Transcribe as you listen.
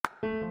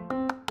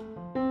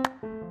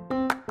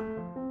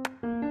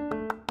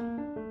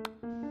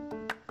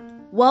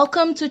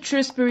Welcome to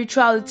True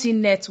Spirituality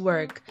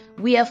Network.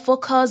 We are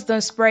focused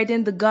on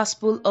spreading the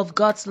gospel of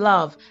God's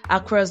love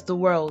across the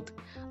world.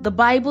 The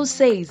Bible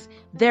says,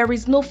 "There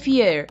is no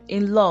fear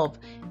in love,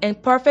 and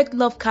perfect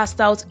love casts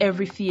out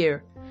every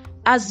fear."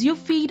 As you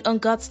feed on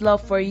God's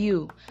love for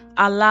you,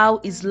 allow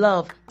His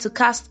love to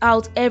cast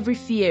out every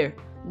fear,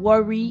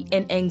 worry,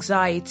 and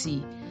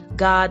anxiety.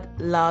 God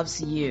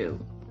loves you.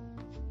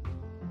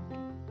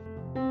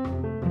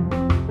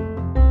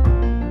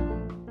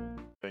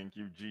 Thank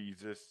you,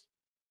 Jesus.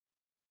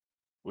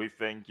 We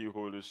thank you,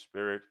 Holy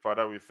Spirit.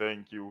 Father, we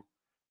thank you.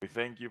 We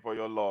thank you for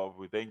your love.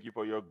 We thank you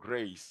for your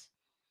grace.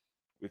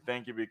 We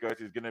thank you because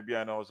it's going to be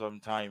an awesome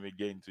time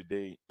again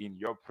today in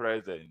your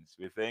presence.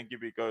 We thank you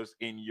because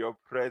in your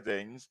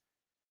presence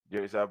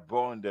there is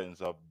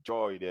abundance of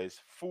joy, there is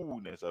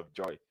fullness of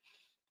joy.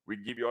 We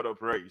give you all the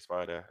praise,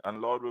 Father.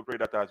 And Lord, we pray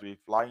that as we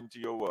fly into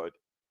your word,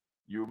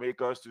 you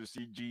make us to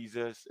see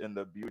Jesus in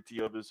the beauty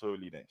of his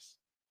holiness.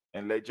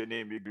 And let your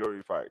name be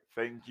glorified.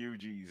 Thank you,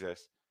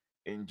 Jesus.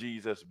 In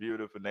Jesus'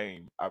 beautiful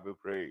name, I will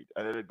pray.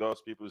 And let the God's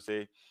people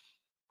say,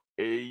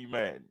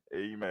 Amen.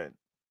 Amen.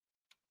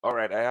 All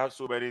right, I have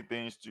so many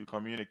things to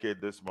communicate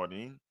this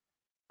morning,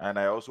 and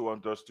I also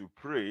want us to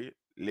pray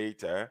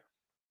later.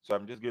 So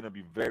I'm just going to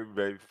be very,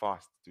 very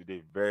fast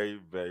today. Very,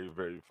 very,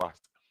 very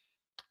fast.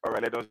 All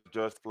right, let us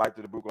just fly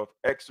to the book of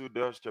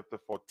Exodus, chapter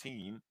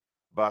 14,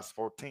 verse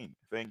 14.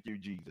 Thank you,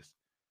 Jesus.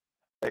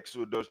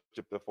 Exodus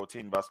chapter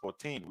 14, verse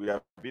 14. We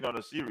have been on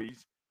a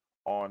series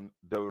on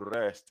the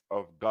rest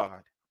of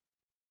God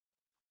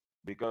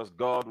because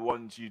God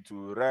wants you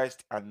to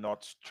rest and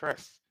not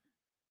stress.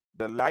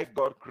 The life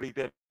God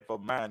created for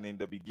man in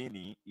the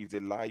beginning is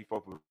a life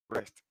of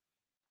rest.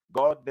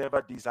 God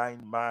never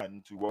designed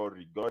man to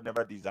worry, God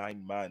never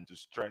designed man to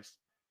stress.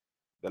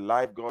 The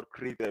life God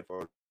created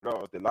for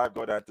us, the life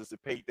God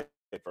anticipated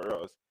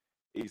for us,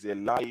 is a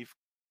life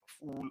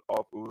full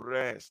of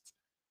rest.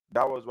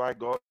 That was why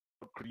God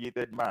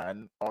created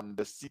man on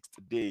the sixth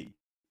day,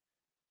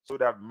 so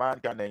that man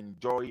can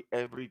enjoy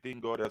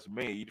everything God has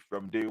made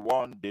from day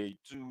one, day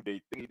two,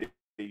 day three,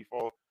 day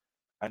four,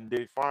 and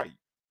day five.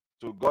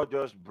 So God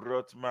just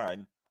brought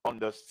man on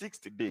the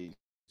sixth day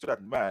so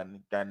that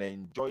man can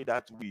enjoy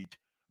that which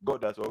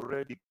God has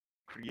already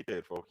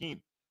created for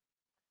him.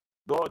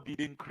 God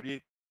didn't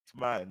create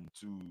man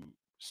to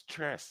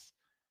stress.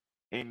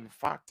 In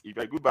fact, if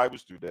you're a good Bible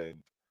student,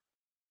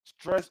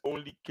 stress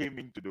only came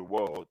into the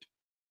world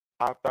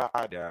after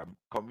Adam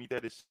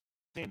committed a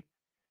sin.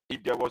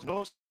 If there was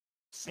no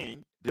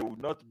sin, there would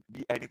not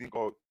be anything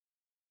called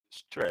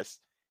stress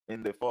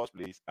in the first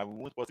place, and we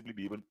won't possibly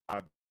be even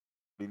having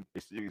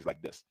a series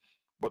like this.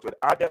 But when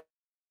Adam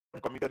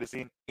committed a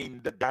sin in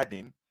the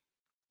garden,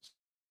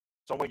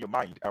 somewhere in your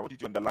mind, I want you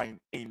to underline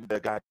in the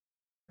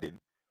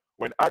garden.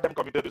 When Adam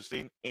committed a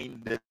sin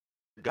in the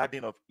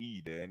Garden of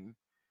Eden,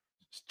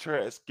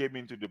 stress came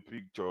into the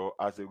picture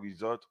as a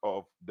result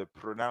of the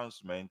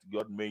pronouncement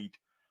God made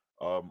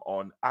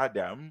on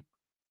Adam,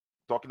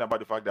 talking about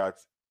the fact that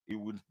he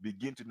would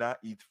begin to now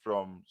eat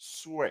from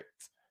sweat.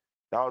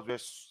 That was where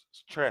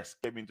stress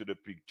came into the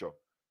picture.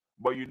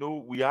 But you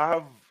know, we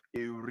have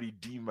a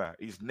redeemer.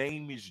 His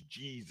name is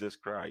Jesus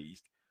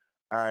Christ,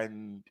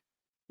 and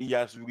he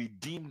has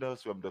redeemed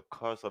us from the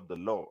curse of the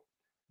law.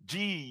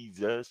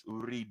 Jesus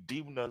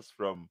redeemed us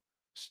from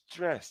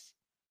stress.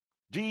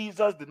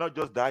 Jesus did not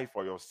just die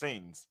for your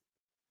sins,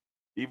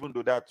 even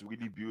though that's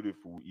really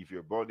beautiful. If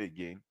you're born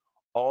again,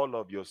 all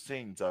of your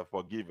sins are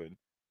forgiven.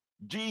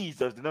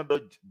 Jesus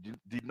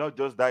did not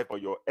just die for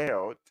your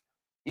health,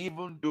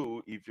 even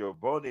though if you're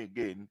born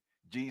again,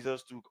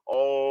 Jesus took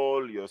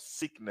all your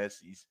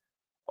sicknesses,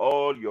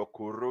 all your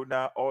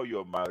corona, all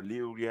your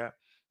malaria,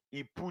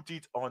 he put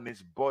it on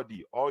his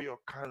body, all your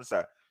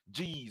cancer.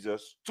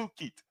 Jesus took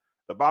it.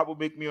 The Bible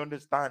make me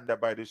understand that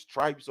by the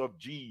stripes of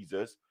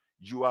Jesus,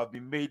 you have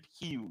been made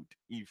healed.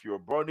 If you're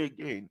born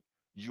again,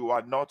 you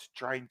are not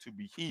trying to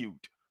be healed.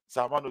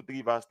 Psalm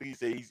 103 verse 3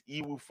 says,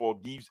 he who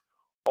forgives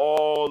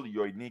all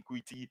your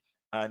iniquity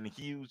and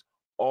heals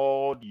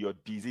all your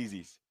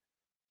diseases.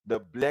 The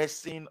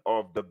blessing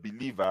of the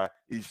believer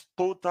is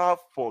total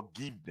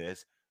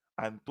forgiveness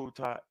and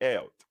total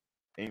health.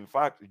 In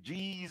fact,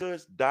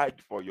 Jesus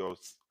died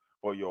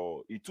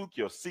he took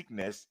your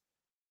sickness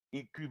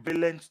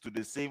equivalent to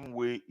the same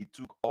way he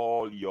took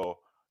all your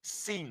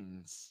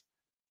sins.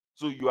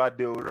 So you are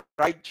the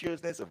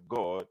righteousness of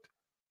God.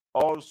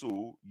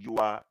 Also, you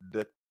are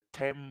the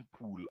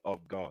temple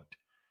of God.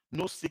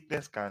 No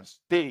sickness can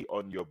stay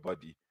on your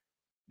body.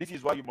 This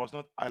is why you must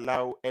not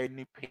allow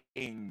any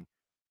pain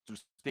to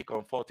stay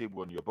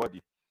comfortable on your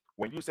body.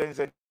 When you sense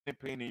any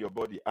pain in your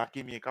body,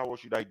 Akimika, what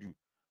should I do?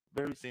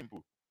 Very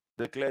simple.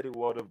 Declare the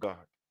word of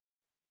God.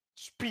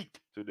 Speak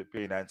to the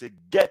pain and say,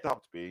 get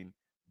out, pain.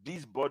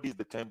 This body is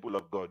the temple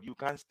of God. You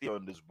can't stay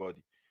on this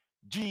body.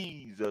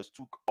 Jesus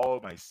took all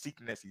my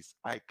sicknesses.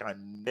 I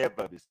can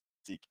never be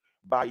sick.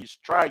 By his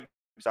stripes,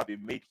 I've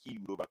been made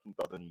healed over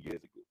 2,000 years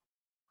ago.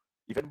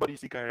 If anybody is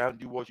sick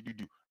around you, what should you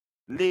do?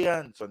 Lay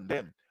hands on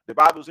them. The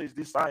Bible says,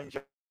 "This sign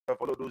shall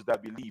follow those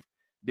that believe.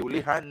 They will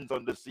lay hands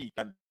on the sick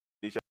and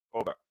they shall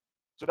recover."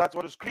 So that's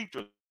what the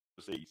scripture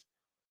says.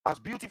 As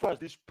beautiful as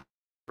these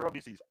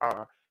promises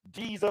are,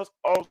 Jesus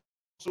also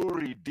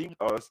redeemed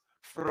us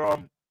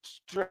from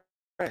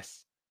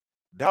stress.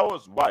 That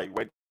was why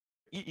when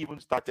he even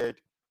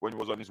started, when he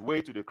was on his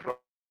way to the cross,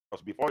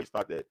 before he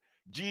started,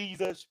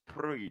 Jesus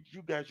prayed.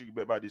 You guys should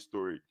remember this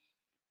story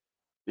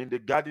in the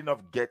Garden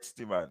of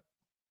Gethsemane.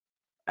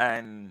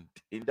 And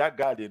in that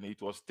garden, it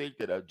was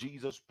stated that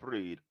Jesus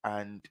prayed,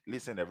 and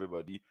listen,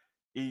 everybody,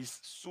 his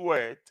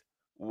sweat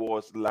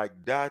was like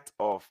that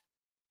of,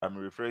 I'm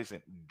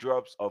rephrasing,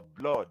 drops of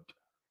blood.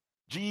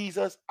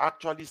 Jesus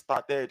actually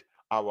started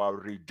our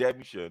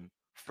redemption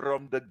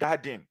from the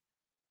garden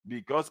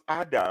because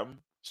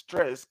Adam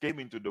stress came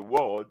into the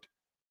world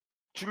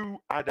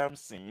through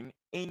Adam's sin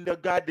in the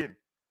garden.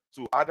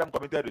 So Adam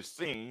committed a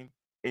sin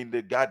in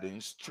the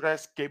garden,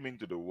 stress came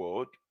into the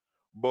world,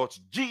 but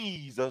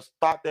Jesus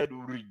started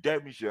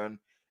redemption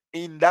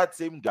in that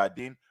same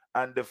garden.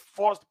 And the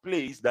first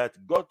place that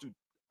got to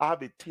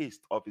have a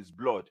taste of his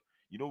blood,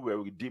 you know, we're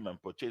redeemed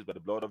and purchased by the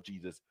blood of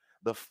Jesus.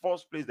 The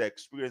first place that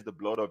experienced the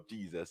blood of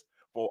Jesus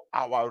for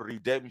our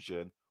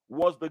redemption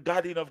was the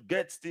Garden of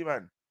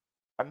Gethsemane.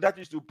 And that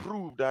is to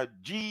prove that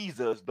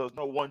Jesus does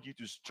not want you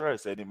to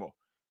stress anymore.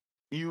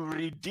 He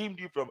redeemed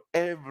you from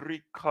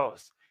every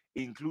curse,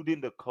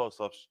 including the curse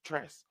of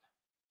stress.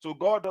 So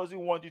God doesn't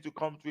want you to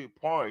come to a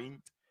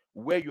point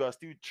where you are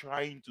still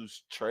trying to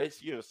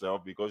stress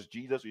yourself because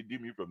Jesus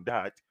redeemed you from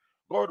that.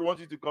 God wants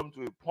you to come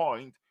to a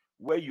point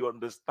where you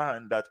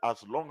understand that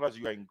as long as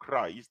you are in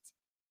Christ,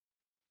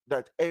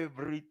 that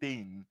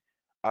everything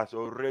has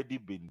already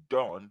been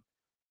done,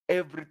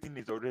 everything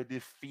is already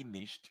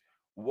finished.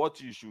 What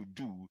you should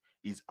do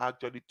is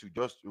actually to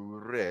just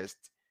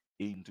rest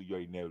into your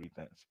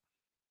inheritance.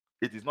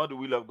 It is not the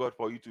will of God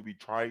for you to be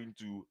trying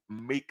to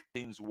make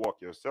things work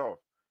yourself.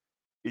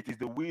 It is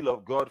the will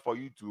of God for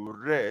you to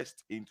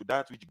rest into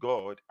that which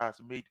God has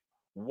made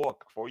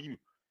work for you.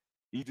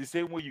 It's the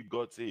same way you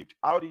got saved.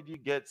 How did you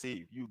get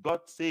saved? You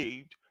got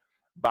saved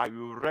by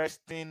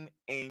resting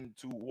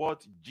into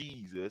what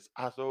Jesus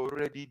has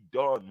already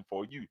done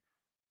for you.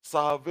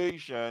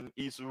 Salvation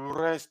is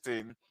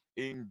resting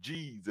in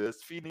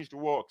Jesus' finished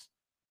works.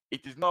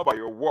 It is not by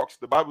your works.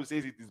 The Bible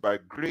says it is by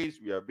grace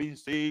we are being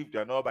saved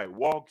and not by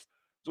works,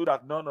 so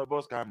that none of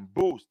us can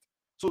boast.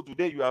 So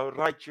today you are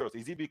righteous.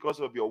 Is it because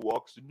of your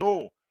works?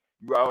 No.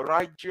 You are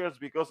righteous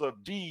because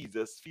of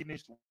Jesus'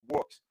 finished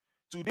works.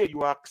 Today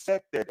you are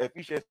accepted.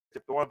 Ephesians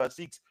chapter 1, verse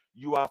 6.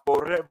 You are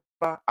forever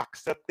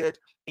accepted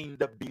in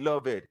the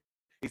beloved.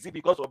 Is it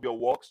because of your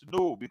works?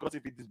 No, because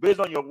if it is based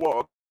on your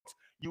works,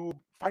 you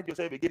find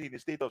yourself again in a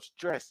state of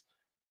stress.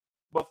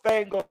 But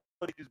thank God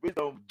it is based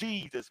on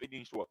Jesus'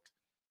 finished work.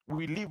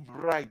 We live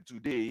right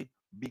today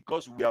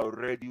because we are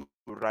already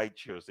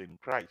righteous in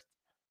Christ.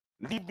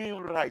 Living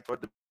right for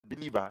the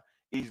believer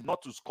is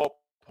not to score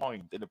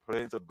points in the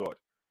presence of God.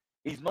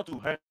 It's not to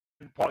earn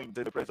points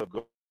in the presence of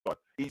God.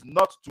 It's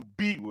not to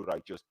be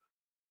righteous.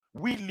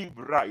 We live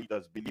right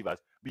as believers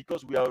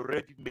because we are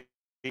already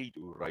made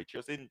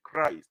righteous in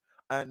Christ.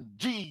 And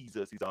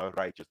Jesus is our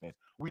righteousness.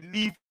 We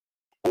live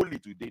only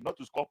today, not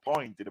to score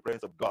points in the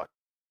presence of God.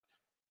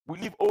 We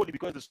live only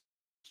because the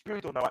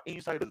Spirit on our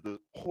inside is the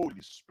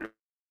Holy Spirit.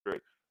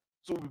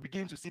 So we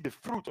begin to see the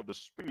fruit of the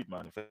Spirit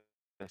manifest.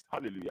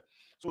 Hallelujah.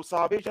 So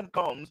salvation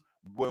comes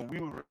when we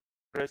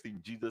rest in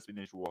Jesus'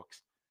 finished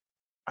works.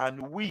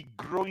 And we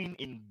growing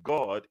in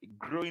God,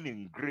 growing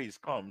in grace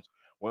comes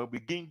when we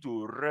begin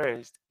to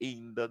rest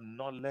in the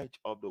knowledge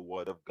of the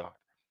Word of God.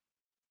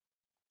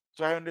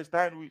 So I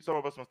understand some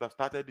of us must have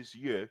started this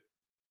year,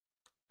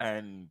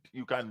 and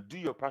you can do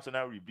your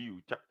personal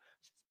review.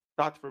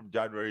 Start from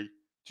January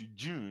to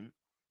June.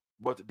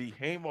 But the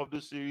aim of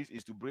this series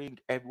is to bring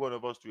every one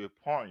of us to a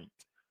point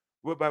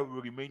whereby we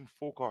remain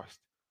focused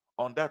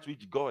on that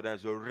which God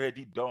has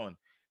already done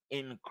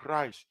in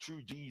Christ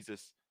through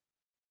Jesus,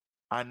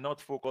 and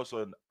not focus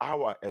on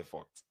our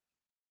efforts.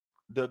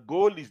 The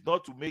goal is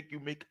not to make you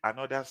make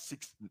another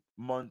 6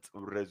 month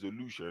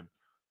resolution.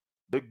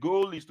 The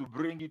goal is to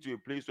bring you to a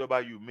place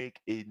whereby you make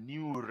a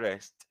new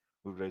rest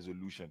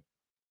resolution.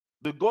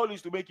 The goal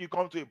is to make you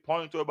come to a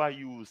point whereby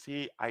you will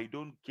say, I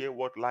don't care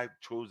what life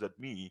throws at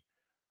me,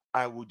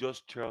 I will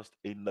just trust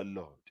in the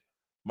Lord.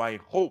 My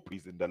hope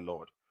is in the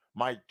Lord.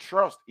 My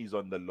trust is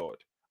on the Lord.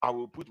 I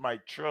will put my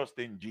trust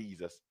in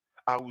Jesus.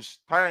 I will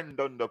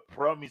stand on the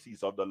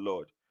promises of the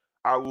Lord.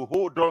 I will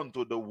hold on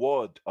to the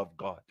word of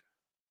God.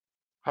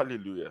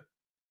 Hallelujah.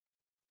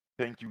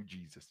 Thank you,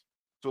 Jesus.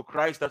 So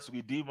Christ has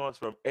redeemed us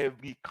from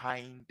every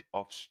kind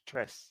of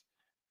stress.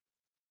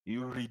 He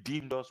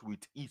redeemed us with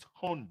his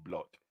own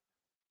blood.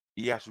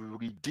 He has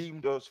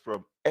redeemed us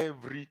from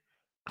every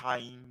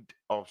kind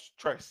of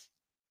stress.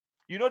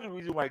 You know the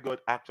reason why God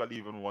actually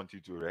even wants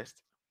you to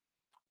rest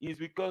is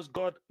because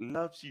God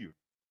loves you.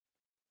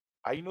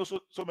 I know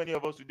so many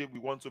of us today we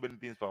want so many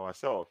things for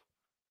ourselves.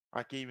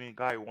 I came in,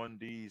 guy, I want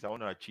this, I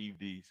want to achieve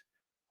this.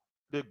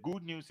 The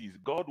good news is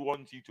God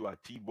wants you to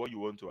achieve what you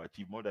want to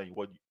achieve more than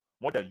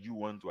you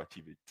want to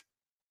achieve it.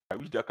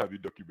 wish that can be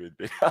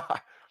documented.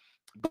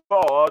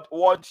 God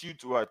wants you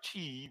to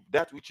achieve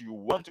that which you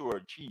want to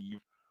achieve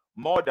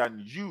more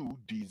than you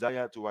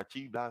desire to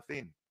achieve that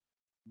thing.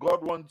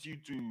 God wants you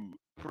to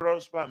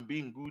prosper and be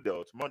in good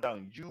health more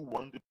than you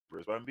want to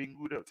prosper and be in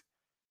good health.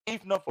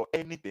 If not for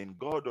anything,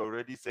 God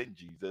already sent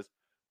Jesus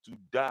to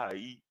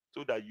die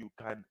so that you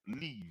can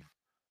live.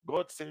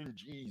 God sent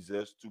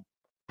Jesus to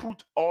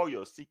put all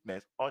your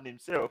sickness on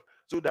himself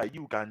so that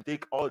you can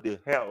take all the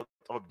health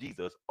of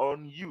Jesus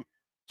on you.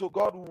 So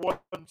God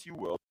wants you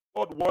well.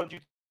 God wants you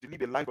to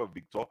live a life of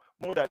victor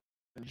more than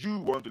you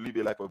want to live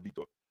a life of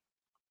victor.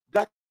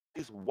 That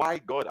is why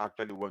God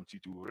actually wants you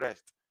to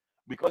rest.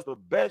 Because the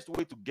best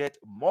way to get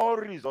more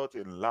results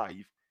in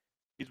life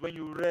is when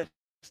you rest.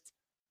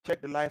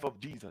 Check the life of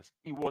Jesus.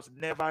 He was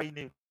never in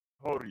a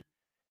hurry.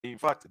 In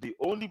fact, the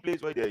only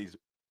place where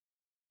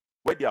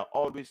they are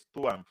always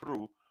to and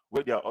fro,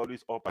 where they are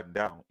always up and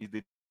down, is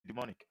the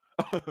demonic.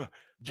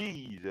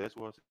 Jesus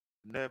was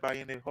never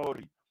in a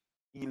hurry.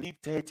 He lived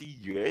 30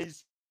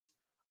 years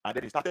and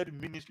then he started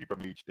ministry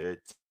from age 30.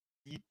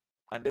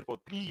 And then for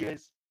 3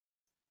 years,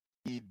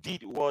 he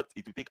did what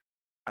it would take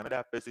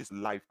another person's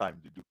lifetime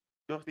to do.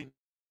 Just in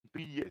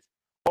 3 years,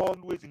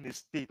 always in a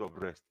state of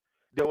rest.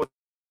 There was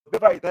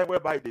never a time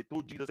whereby they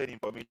told Jesus any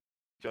information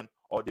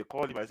or they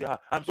called him and say,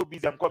 I'm so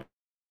busy, I'm coming.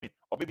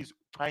 Or maybe he's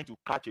trying to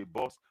catch a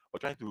bus or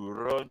trying to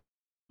run,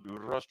 to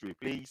rush to a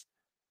place.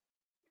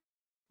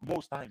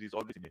 Most times he's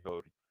always in a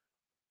hurry.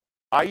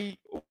 I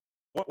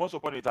Once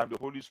upon a time the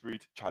Holy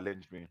Spirit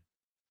challenged me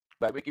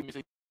by making me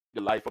see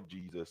the life of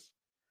Jesus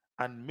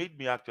and made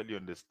me actually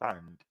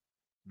understand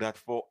that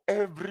for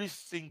every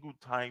single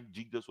time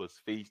Jesus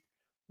was faced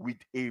with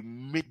a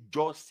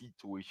major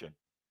situation,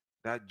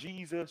 that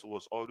Jesus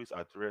was always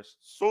at rest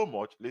so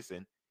much.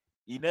 Listen,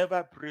 he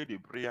never prayed a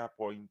prayer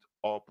point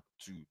up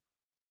to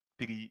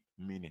 3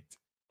 minutes.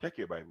 Check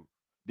your Bible.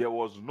 There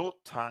was no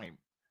time,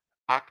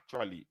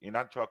 actually, in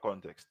actual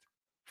context,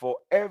 for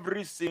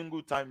every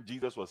single time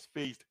Jesus was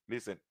faced,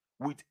 listen,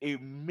 with a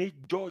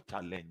major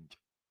challenge.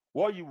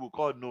 What you will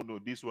call, no, no,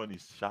 this one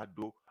is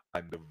shadow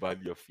and the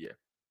valley of fear.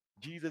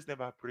 Jesus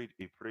never prayed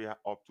a prayer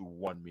up to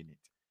 1 minute.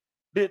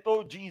 They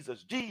told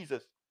Jesus,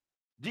 Jesus,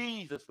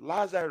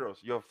 Lazarus,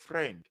 your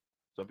friend.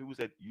 Some people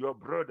said, your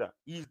brother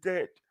is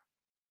dead.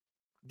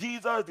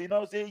 Jesus did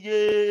not say,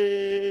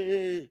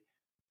 yay.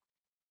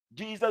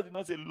 Jesus did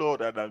not say,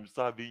 Lord, and I'm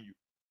serving you.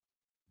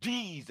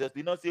 Jesus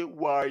did not say,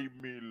 why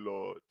me,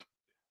 Lord?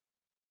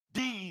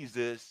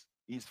 Jesus,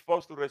 his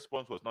first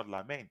response was not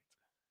lament.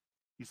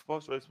 His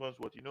first response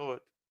was, you know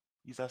what?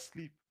 He's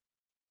asleep.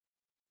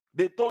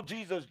 They told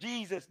Jesus,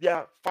 there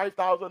are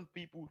 5,000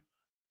 people.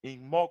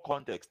 In more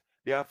context,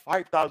 there are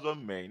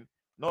 5,000 men,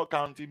 not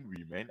counting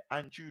women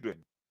and children.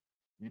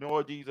 You know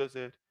what Jesus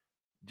said?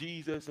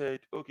 Jesus said,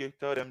 okay,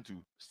 tell them to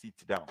sit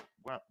down.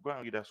 Go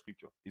and read that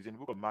scripture. It's in the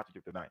book of Matthew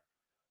chapter 9.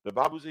 The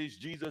Bible says,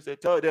 Jesus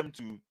said, tell them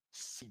to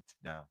sit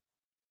down.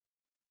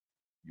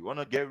 You want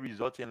to get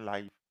results in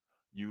life,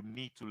 you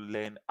need to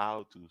learn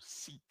how to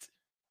sit.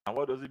 And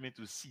what does it mean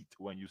to sit?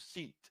 When you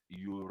sit,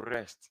 you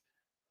rest.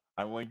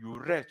 And when you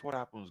rest, what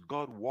happens?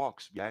 God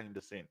walks behind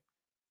the scene.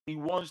 He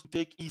wants to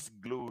take his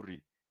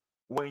glory.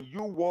 When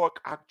you walk,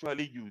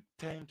 actually, you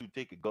tend to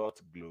take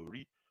God's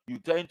glory. You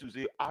tend to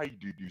say, I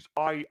did this.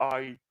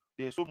 I.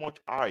 There's so much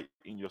I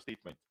in your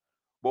statement.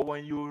 But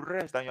when you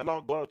rest and you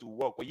allow God to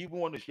walk, when you even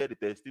want to share the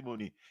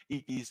testimony,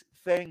 it is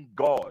thank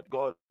God.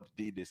 God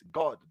did this.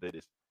 God did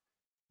this.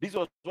 This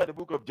was why the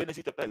book of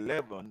Genesis chapter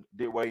 11,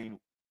 they were in,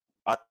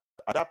 at,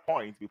 at that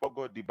point, before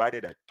God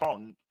divided a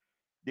tongue,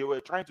 they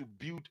were trying to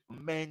build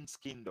men's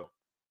kingdom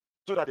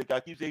so that they can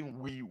keep saying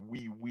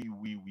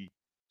we.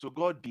 So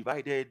God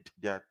divided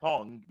their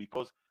tongue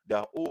because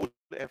their whole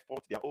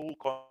effort, their whole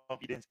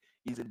confidence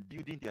is in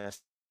building their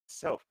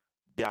self,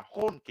 their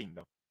own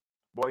kingdom.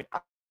 But in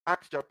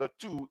Acts chapter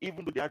 2,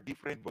 even though they had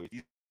different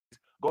voices,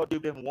 God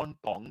gave them one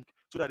tongue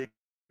so that they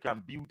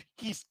can build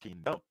his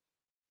kingdom.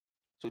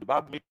 So the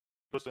Bible makes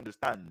us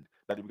understand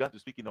that they began to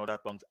speak in other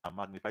tongues and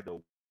magnify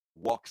the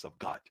works of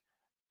God.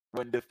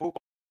 When the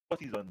focus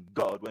is on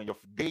God, when your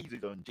gaze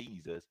is on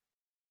Jesus,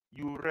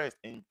 you rest.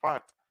 In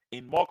fact,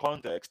 in more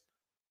context,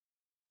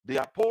 the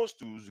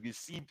apostles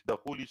received the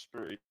Holy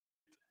Spirit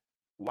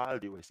while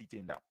they were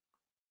sitting down.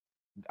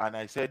 And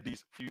I said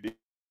this a few days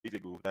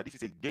ago that this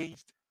is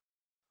against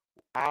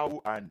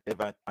how an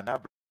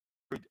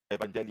average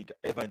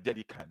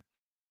evangelican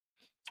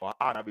or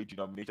an average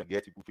denomination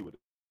gets people filled with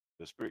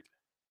the Spirit.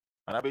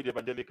 An average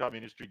evangelical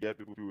ministry gets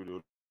people filled with the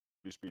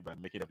Holy Spirit by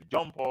making them to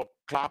jump up,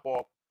 clap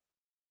up,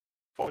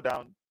 fall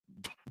down,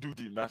 do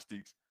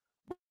gymnastics.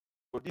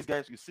 But these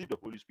guys receive the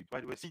Holy Spirit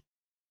while they were seated.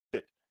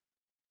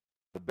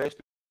 The best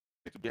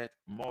way to get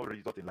more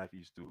result in life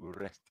is to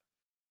rest.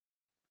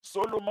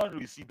 Solomon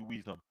received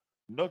wisdom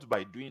not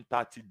by doing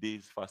 30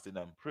 days fasting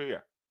and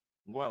prayer.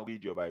 Go and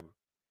read your Bible.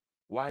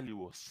 While he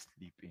was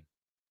sleeping,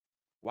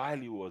 while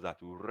he was at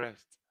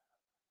rest.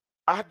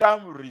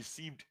 Adam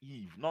received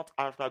Eve not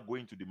after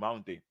going to the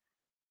mountain.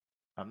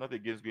 I'm not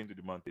against going to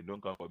the mountain.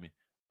 Don't come for me.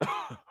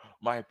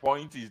 My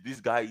point is,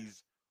 these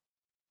guys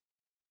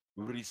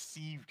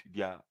received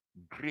their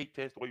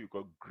greatest, what you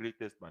call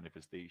greatest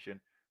manifestation,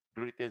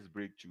 greatest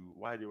breakthrough,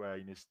 while they were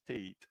in a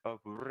state of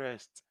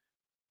rest.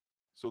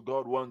 So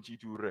God wants you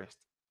to rest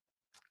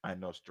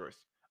and not stress.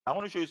 I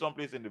want to show you some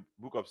place in the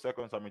book of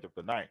Second Samuel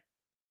chapter 9.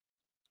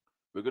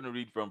 We're going to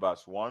read from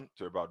verse 1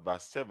 to about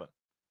verse 7.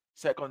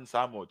 Second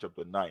Samuel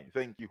chapter 9.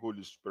 Thank you,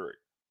 Holy Spirit.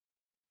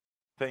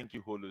 Thank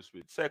you, Holy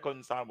Spirit.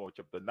 Second Samuel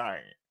chapter 9,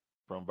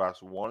 from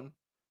verse 1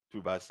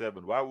 to verse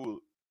 7. While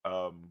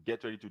we'll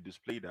get ready to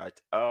display that,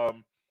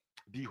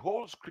 the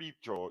whole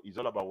scripture is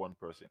all about one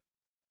person,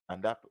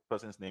 and that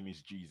person's name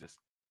is Jesus.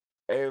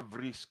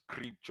 Every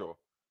scripture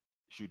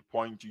should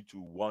point you to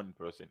one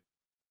person.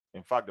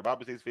 In fact, the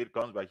Bible says faith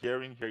comes by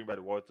hearing, hearing by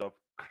the words of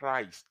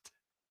Christ.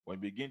 When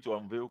we begin to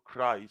unveil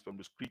Christ from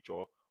the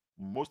scripture,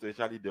 most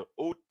especially the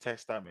Old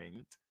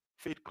Testament,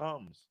 faith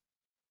comes.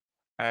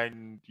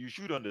 And you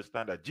should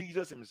understand that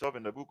Jesus himself,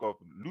 in the book of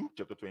Luke,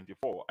 chapter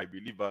 24, I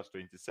believe verse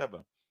 27,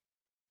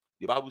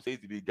 the Bible says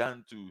he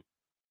began to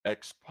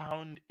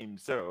expound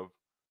himself,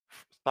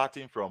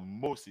 starting from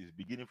Moses,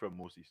 beginning from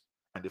Moses.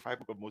 And the five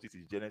books of Moses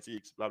is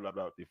Genesis, blah, blah,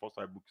 blah, the first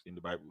five books in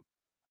the Bible.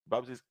 The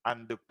Bible says,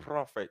 and the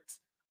prophets.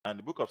 And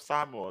the book of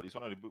Samuel is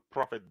one of the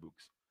prophet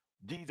books.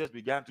 Jesus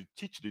began to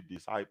teach the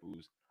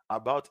disciples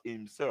about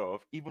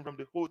himself, even from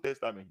the Old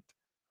Testament.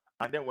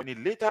 And then when he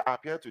later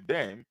appeared to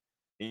them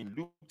in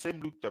Luke,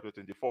 same Luke chapter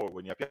 24,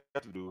 when he appeared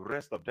to the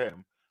rest of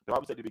them, the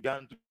Bible said he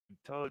began to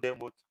tell them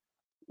what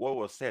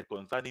was said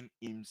concerning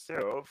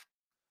himself,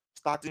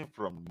 starting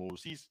from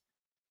Moses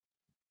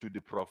to the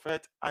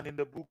prophet, and in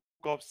the book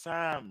of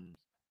Psalms.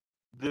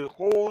 The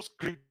whole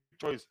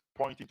scripture is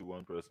pointing to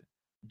one person,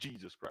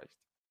 Jesus Christ.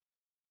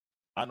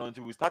 And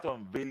until we start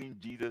unveiling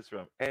Jesus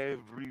from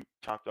every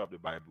chapter of the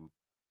Bible,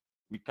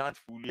 we can't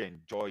fully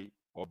enjoy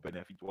or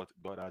benefit what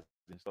God has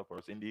in store for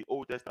us in the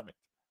Old Testament.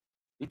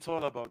 It's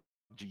all about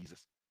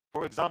Jesus.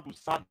 For example,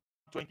 Psalm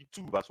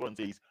 22, verse 1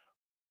 says,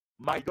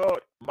 my God,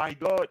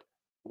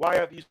 why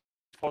have you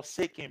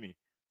forsaken me?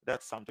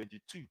 That's Psalm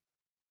 22.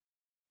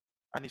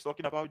 And he's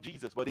talking about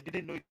Jesus, but they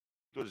didn't know it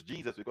was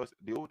Jesus because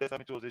the Old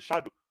Testament was a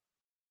shadow.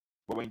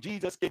 But when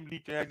Jesus came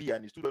literally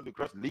and he stood on the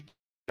cross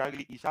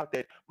literally, he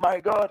shouted, my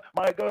God,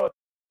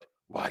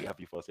 why have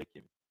you forsaken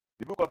me?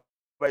 The book of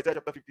Isaiah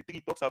chapter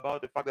 53 talks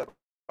about the fact that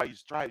by his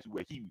stripes we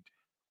were healed.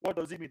 What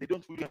does it mean? They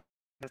don't fully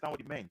understand what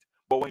it meant.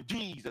 But when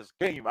Jesus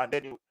came and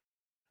then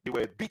they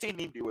were beating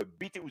him, they were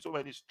beating with so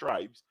many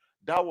stripes.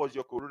 That was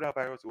your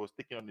coronavirus was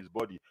taking on his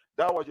body.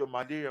 That was your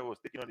malaria was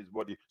taking on his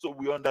body. So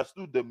we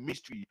understood the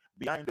mystery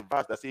behind the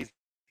verse that says,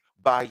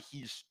 by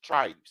his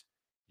stripes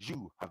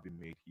you have been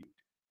made healed.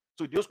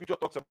 So the scripture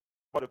talks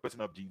about the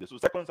person of Jesus. So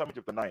Second Samuel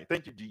chapter 9,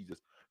 thank you, Jesus.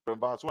 From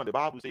verse 1, the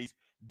Bible says,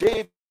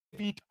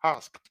 David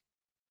asked,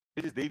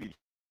 this is David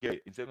here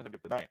in Second Samuel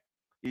chapter 9,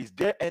 is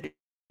there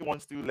anyone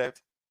still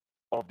left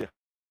of the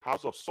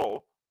house of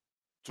Saul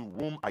to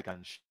whom I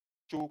can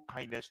show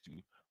kindness to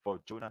for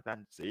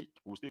Jonathan's sake?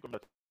 We'll still come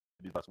back to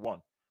this verse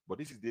 1. But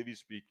this is David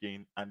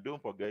speaking, and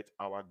don't forget,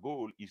 our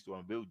goal is to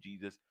unveil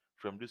Jesus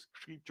from the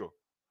scripture.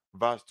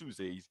 Verse 2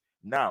 says,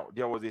 now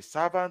there was a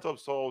servant of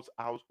Saul's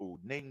household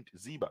named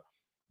Ziba.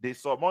 They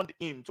summoned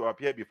him to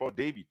appear before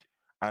David,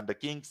 and the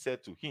king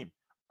said to him,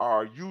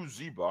 are you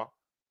Ziba?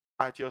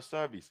 At your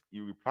service, he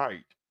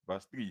replied.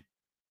 Verse 3,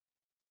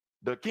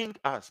 the king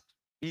asked,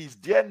 is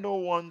there no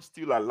one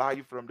still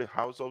alive from the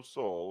house of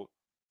Saul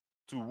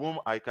to whom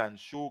I can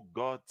show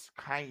God's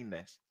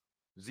kindness?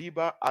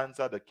 Ziba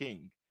answered the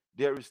king,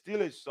 there is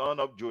still a son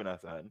of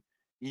Jonathan.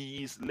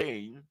 He is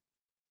lame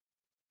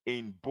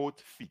in both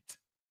feet.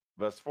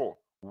 Verse 4,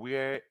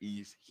 where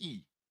is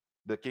he?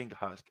 The king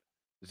asked.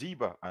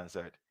 Ziba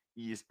answered,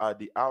 he is at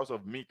the house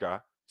of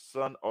Micah,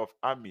 son of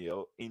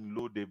Amiel, in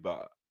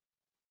Lodebar.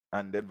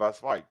 And then verse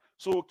 5.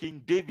 So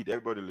King David,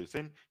 everybody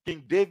listen,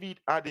 King David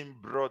had him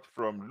brought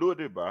from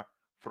Lodebar,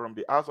 from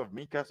the house of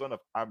Micah, son of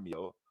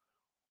Amiel.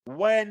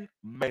 When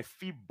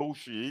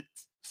Mephibosheth,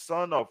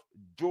 son of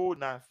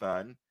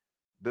Jonathan,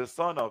 the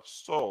son of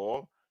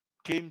Saul,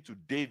 came to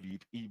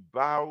David, he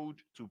bowed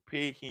to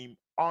pay him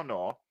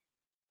honor.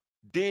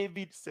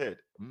 David said,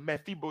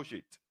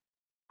 Mephibosheth,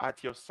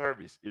 at your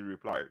service, he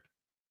replied.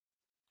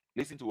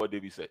 Listen to what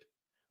David said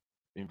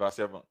in verse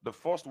 7. The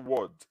first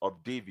words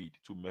of David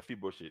to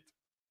Mephibosheth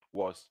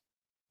was,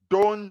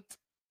 don't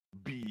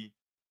be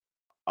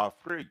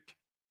afraid.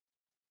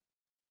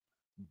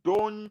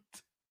 Don't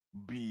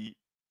be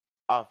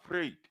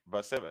afraid.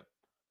 Verse 7.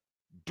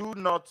 Do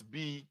not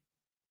be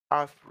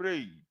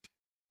afraid.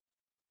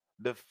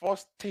 The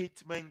first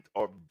statement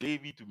of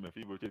David to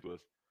Mephibosheth was,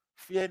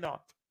 fear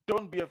not,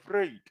 don't be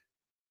afraid.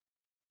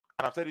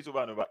 And I've said this over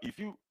and over. If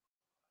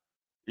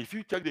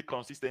you check the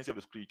consistency of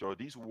the scripture,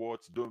 these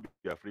words, don't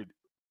be afraid,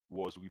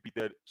 was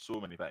repeated so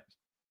many times.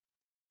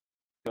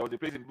 There was a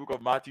place in the book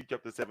of Matthew,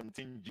 chapter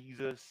 17,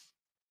 Jesus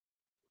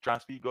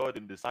transfigured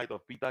in the sight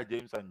of Peter,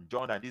 James, and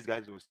John, and these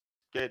guys were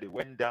scared. They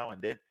went down,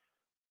 and then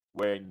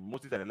when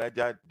Moses and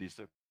Elijah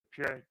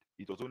disappeared,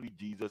 it was only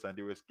Jesus, and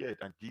they were scared.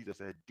 And Jesus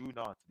said, do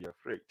not be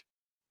afraid.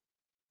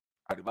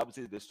 And the Bible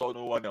says they saw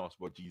no one else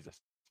but Jesus.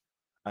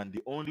 And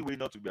the only way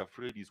not to be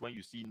afraid is when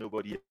you see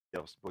nobody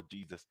else but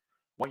Jesus.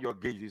 When your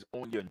gaze is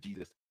only on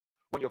Jesus.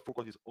 When your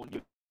focus is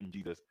only on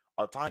Jesus.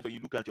 At times when you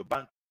look at your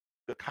bank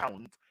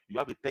account, you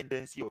have a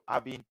tendency of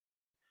having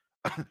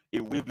a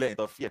wavelength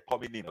of fear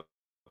coming in or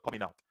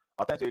coming out.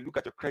 At times when you look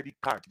at your credit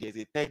card, there's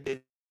a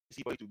tendency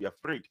for you to be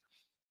afraid.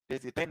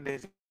 There's a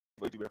tendency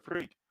for you to be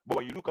afraid. But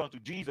when you look unto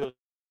Jesus,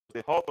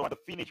 the author and the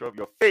finisher of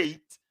your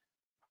faith,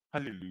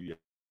 hallelujah,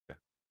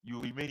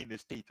 you remain in a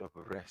state of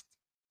rest.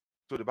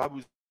 So the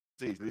Bible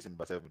says, listen,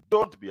 verse 7,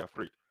 don't be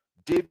afraid.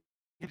 David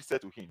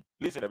said to him,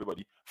 listen,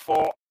 everybody,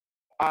 for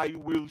I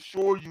will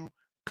show you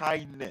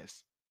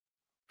kindness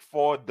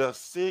for the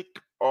sake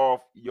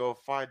of your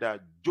father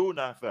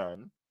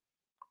Jonathan.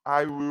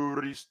 I will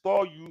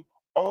restore you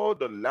all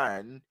the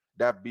land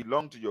that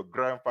belonged to your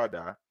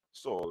grandfather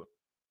Saul.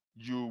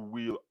 You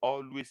will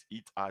always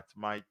eat at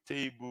my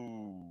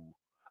table.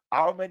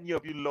 How many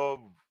of you love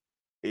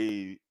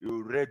a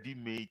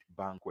ready-made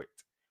banquet,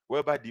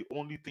 whereby the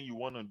only thing you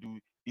want to do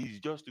is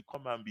just to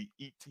come and be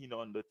eating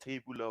on the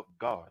table of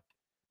God?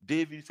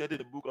 David said in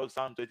the book of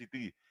Psalm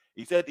 23,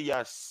 he said, he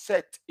has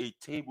set a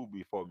table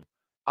before me.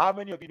 How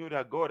many of you know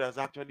that God has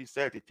actually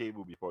set a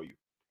table before you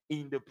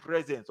in the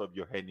presence of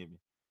your enemy?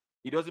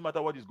 It doesn't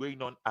matter what is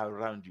going on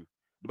around you.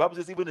 The Bible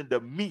says, even in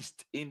the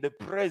midst, in the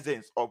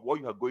presence of what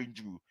you are going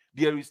through,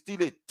 there is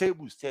still a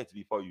table set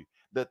before you.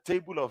 The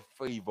table of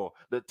favor,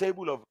 the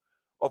table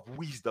of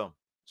wisdom.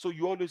 So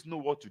you always know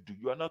what to do.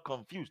 You are not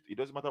confused. It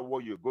doesn't matter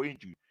what you're going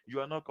through. You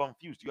are not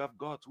confused. You have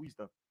God's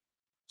wisdom.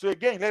 So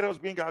again, let us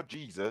bring out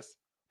Jesus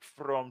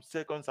from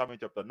 2 Samuel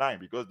chapter 9,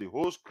 because the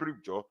whole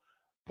scripture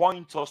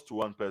points us to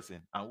one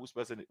person. And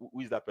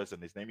who is that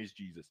person? His name is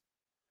Jesus.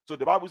 So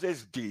the Bible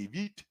says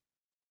David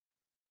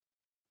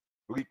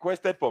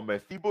requested for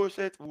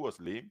Mephibosheth, who was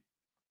lame,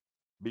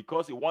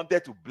 because he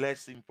wanted to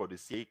bless him for the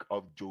sake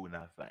of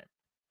Jonathan.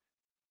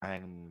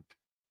 And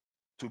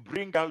to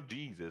bring out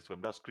Jesus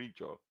from that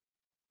scripture,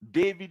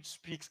 David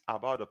speaks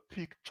about a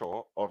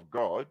picture of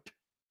God.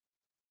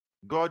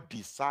 God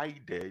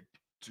decided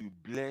to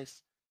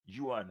bless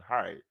you and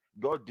I.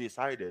 God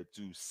decided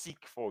to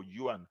seek for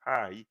you and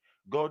I.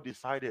 God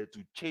decided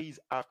to chase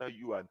after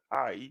you and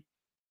I,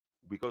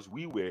 because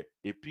we were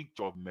a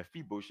picture of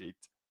Mephibosheth,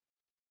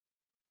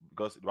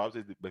 because the Bible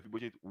says that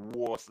Mephibosheth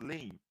was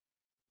lame.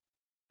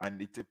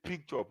 And it's a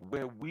picture of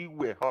where we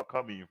were all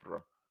coming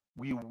from.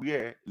 We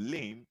were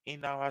lame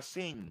in our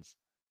sins.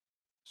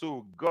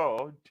 So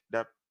God,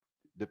 that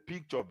the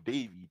picture of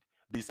David,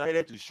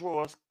 decided to show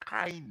us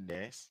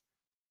kindness.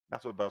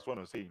 That's what verse 1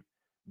 was saying.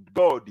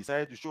 God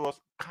decided to show us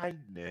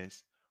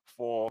kindness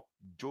for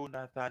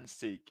Jonathan's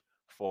sake,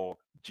 for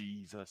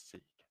Jesus'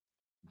 sake.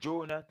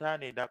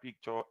 Jonathan in that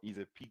picture is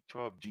a picture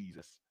of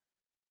Jesus.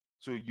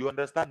 So you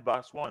understand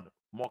verse 1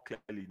 more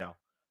clearly now.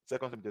 2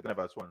 Samuel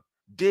verse 1.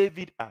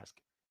 David asked,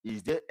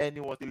 is there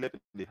anyone still left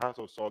in the house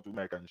of Saul to whom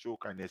I can show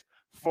kindness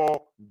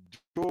for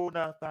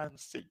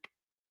Jonathan's sake?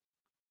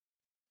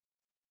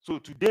 So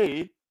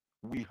today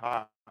we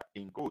have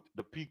in quote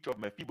the picture of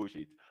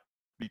Mephibosheth,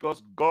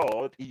 because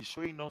God is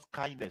showing us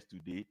kindness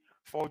today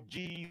for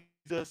Jesus'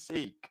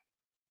 sake.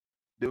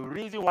 The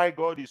reason why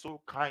God is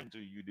so kind to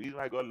you, the reason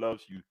why God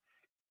loves you,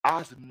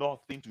 has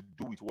nothing to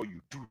do with what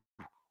you do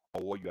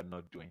or what you are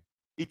not doing.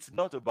 It's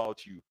not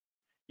about you.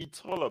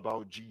 It's all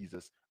about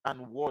Jesus and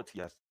what he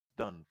has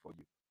done for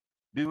you.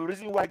 The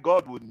reason why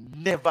God will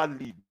never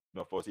leave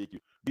nor forsake you.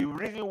 The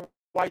reason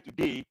why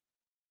today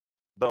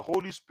the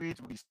Holy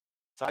Spirit will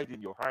reside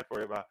in your heart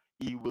forever.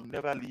 He will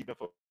never leave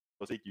nor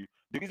forsake you.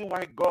 The reason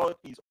why God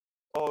is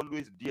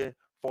always there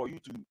for you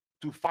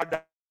to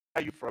father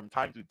you from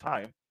time to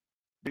time.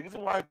 The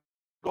reason why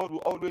God will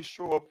always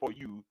show up for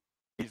you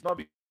is not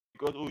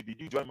because, oh, did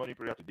you join morning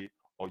prayer today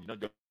or did not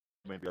join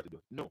morning prayer today?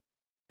 No.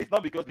 It's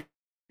not because did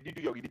you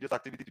do your religious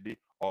activity today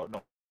or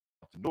not.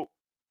 No.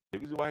 The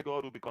reason why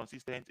God will be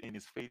consistent in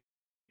his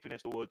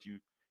faithfulness towards you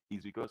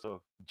is because of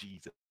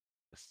Jesus.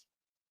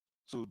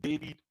 So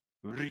David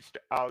reached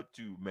out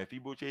to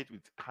Mephibosheth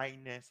with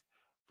kindness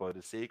for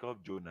the sake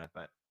of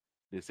Jonathan.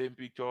 The same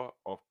picture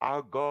of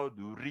how God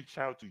will reach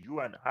out to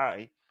you and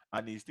I,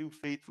 and he's still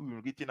faithful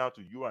in reaching out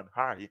to you and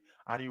I,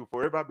 and he will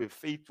forever be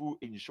faithful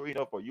in showing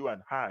up for you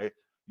and I.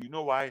 You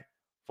know why?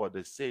 For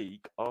the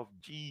sake of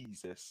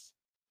Jesus.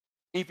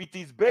 If it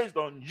is based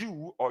on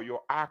you or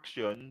your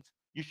actions,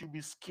 you should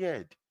be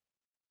scared.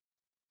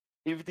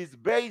 If it is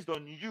based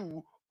on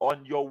you,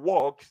 on your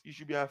works, you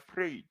should be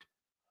afraid,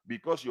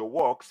 because your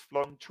works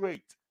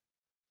fluctuate.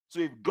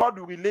 So if God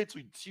relates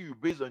with you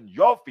based on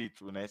your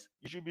faithfulness,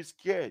 you should be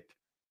scared.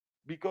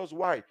 Because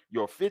why?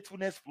 Your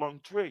faithfulness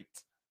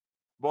fluctuates.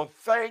 But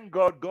thank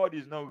God, God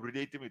is not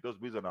relating with us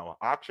based on our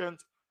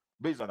actions,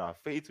 based on our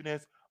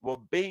faithfulness, but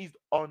based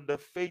on the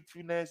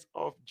faithfulness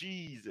of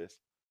Jesus.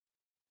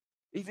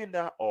 Isn't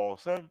that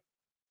awesome?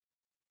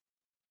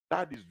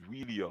 That is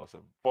really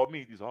awesome. For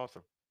me, it is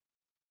awesome.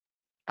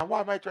 And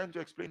why am I trying to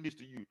explain this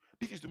to you?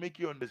 This is to make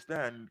you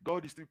understand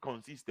God is still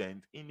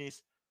consistent in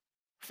his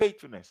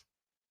faithfulness.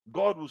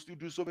 God will still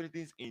do so many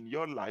things in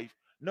your life,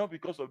 not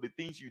because of the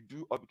things you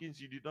do or the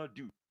things you did not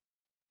do.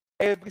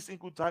 Every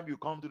single time you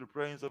come to the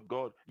presence of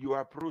God, you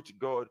approach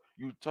God,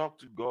 you talk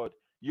to God,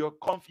 your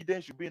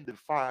confidence should be in the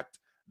fact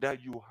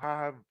that you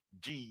have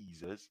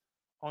Jesus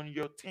on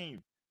your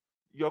team.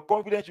 Your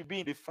confidence should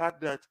be in the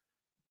fact that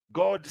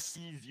God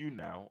sees you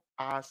now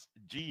as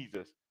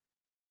Jesus.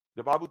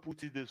 The Bible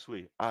puts it this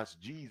way: as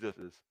Jesus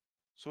is,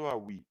 so are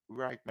we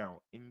right now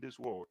in this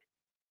world.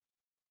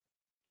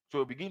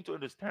 So begin to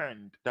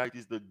understand that it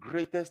is the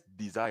greatest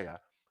desire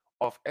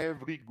of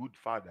every good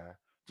father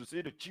to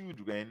see the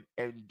children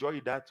enjoy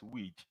that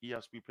which he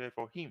has prepared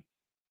for him.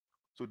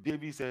 So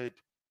David said,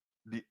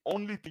 the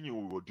only thing you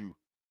will do,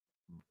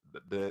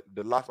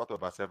 the last part of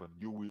verse 7,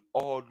 you will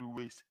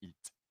always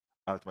eat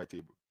at my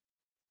table.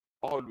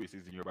 Always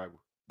is in your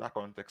Bible. That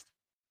context.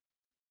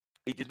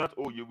 It is not,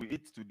 oh, you will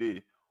eat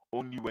today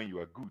only when you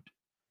are good.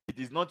 It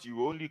is not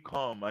you only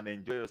come and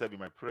enjoy yourself in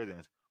my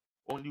presence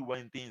only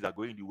when things are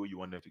going the way you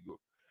want them to go.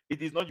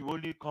 It is not you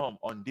only come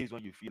on days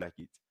when you feel like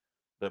it.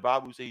 The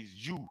Bible says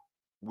you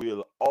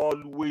will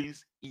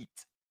always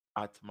eat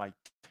at my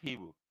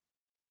table.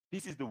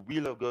 This is the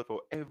will of God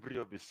for every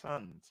of his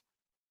sons.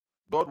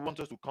 God wants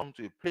us to come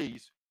to a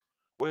place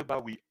whereby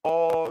we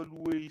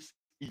always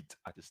eat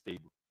at his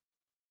table.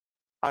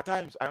 At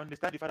times, I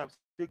understand the father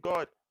say,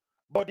 God,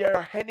 but there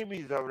are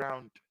enemies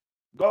around.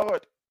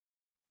 God,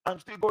 I'm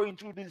still going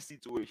through this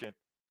situation.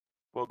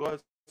 But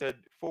God said,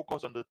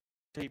 focus on the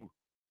table.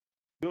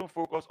 Don't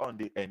focus on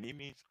the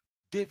enemies.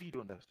 David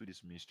understood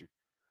this mystery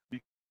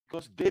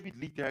because David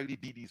literally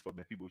did this for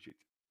Mephibosheth.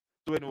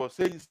 So when he was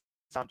saying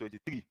Psalm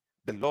 23,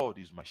 the Lord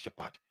is my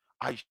shepherd,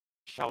 I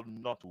shall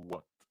not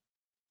want.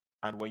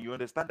 And when you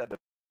understand that the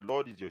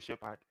Lord is your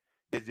shepherd,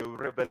 there's a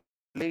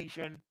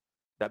revelation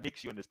that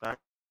makes you understand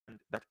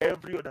that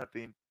every other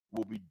thing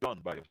will be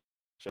done by your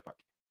shepherd.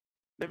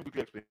 Let me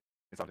quickly explain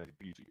Psalm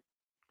 23 to you.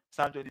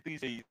 Psalm 23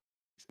 says,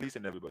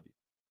 listen, everybody,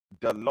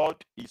 the Lord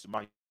is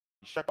my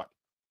shepherd.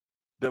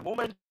 The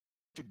moment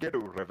you get a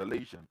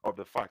revelation of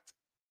the fact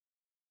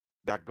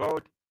that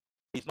God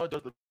is not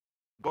just the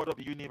God of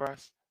the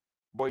universe,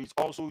 but He's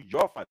also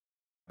your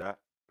father,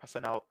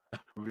 personal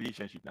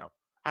relationship now,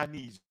 and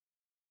He's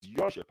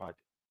your shepherd,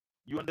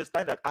 you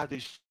understand that as a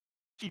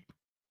sheep,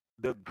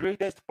 the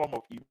greatest form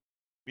of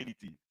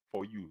humility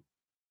for you,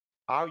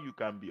 how you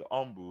can be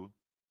humble,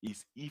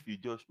 is if you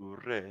just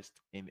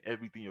rest in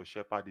everything your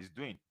shepherd is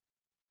doing.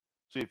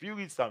 So if you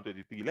read Psalm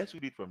 23, let's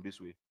read it from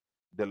this way: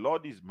 the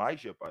Lord is my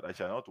shepherd, I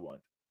shall not want.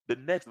 The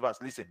next verse,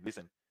 listen,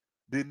 listen.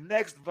 The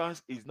next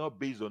verse is not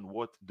based on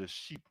what the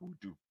sheep will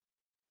do.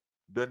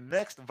 The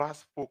next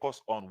verse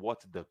focus on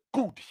what the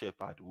good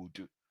shepherd will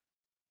do.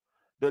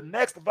 The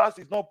next verse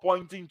is not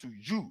pointing to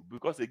you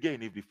because,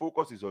 again, if the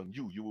focus is on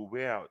you, you will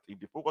wear out. If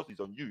the focus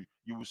is on you,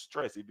 you will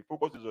stress. If the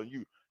focus is on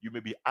you, you may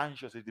be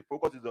anxious. If the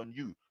focus is on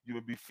you, you may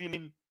be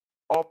feeling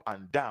up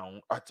and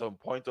down at some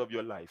point of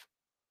your life.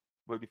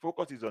 But the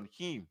focus is on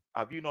Him.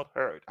 Have you not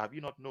heard? Have you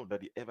not known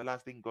that the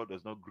everlasting God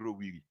does not grow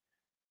weary?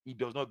 He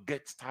does not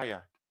get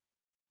tired.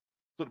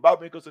 So the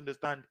Bible makes us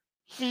understand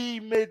He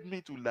made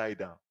me to lie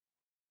down.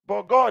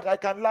 But God, I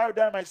can lie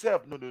down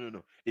myself. No, no, no,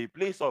 no. A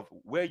place of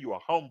where you are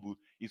humble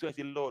is when I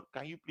say, Lord,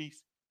 can you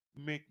please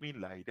make me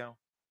lie down?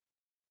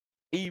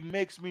 He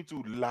makes me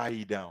to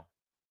lie down.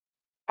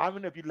 How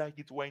many of you like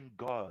it when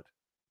God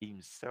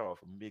Himself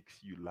makes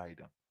you lie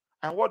down?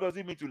 And what does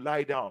it mean to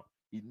lie down?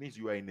 It means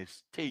you are in a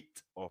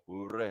state of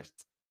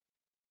rest.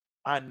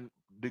 And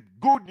the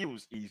good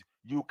news is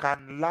you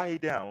can lie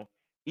down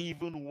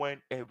even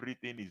when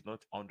everything is not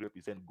 100%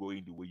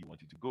 going the way you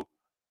want it to go.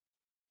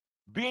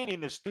 Being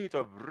in a state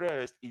of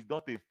rest is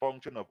not a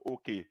function of,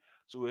 okay,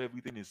 so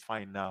everything is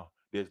fine now.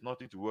 There's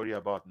nothing to worry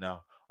about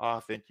now. Ah,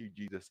 thank you,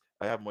 Jesus.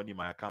 I have money in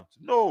my account.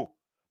 No.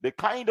 The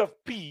kind of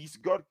peace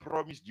God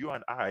promised you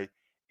and I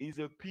is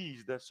a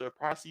peace that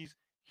surpasses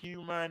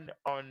human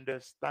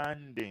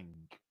understanding.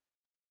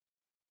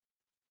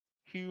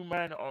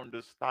 Human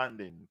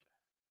understanding.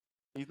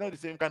 It's not the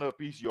same kind of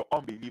peace your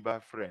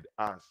unbeliever friend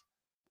has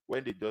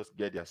when they just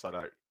get their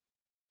salary.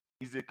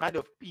 It's the kind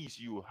of peace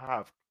you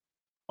have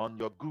on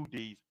your good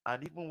days,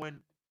 and even when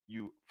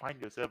you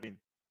find yourself in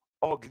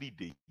ugly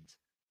days,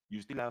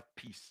 you still have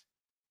peace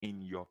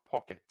in your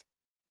pocket.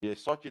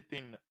 There's such a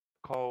thing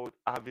called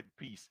having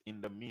peace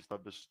in the midst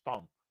of the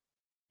storm.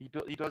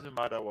 It doesn't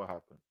matter what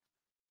happens,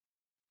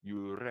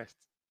 you rest.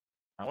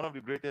 And one of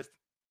the greatest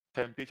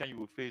temptation you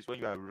will face when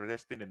you are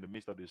resting in the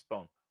midst of the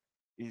storm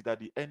is that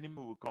the enemy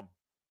will come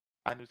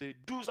and you say,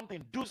 do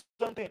something, do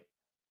something,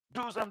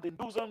 do something,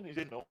 do something. You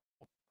say, no,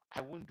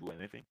 I won't do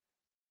anything.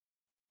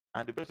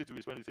 And the best way to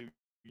respond is say,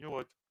 you know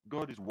what?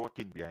 God is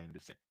working behind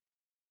the scene.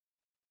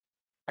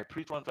 I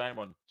preached one time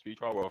on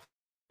spiritual warfare,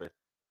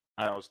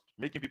 and I was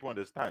making people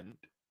understand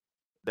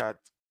that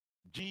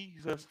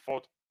Jesus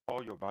fought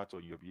all your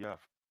battles on your behalf.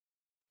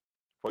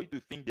 For you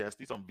to think there are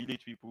still some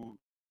village people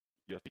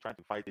you're still trying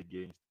to fight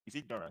against is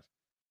ignorance.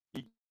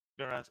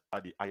 Ignorance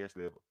at the highest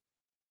level.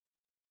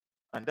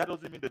 And that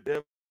doesn't mean the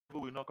devil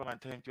will not come and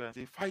tempt you and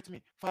say, fight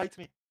me, fight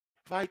me,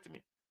 fight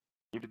me.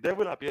 If the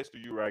devil appears to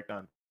you right now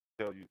and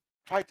tell you,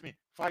 fight me,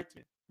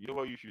 you know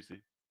what you should say?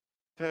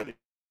 Tell him,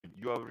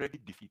 you are already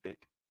defeated.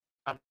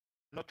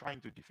 not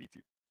trying to defeat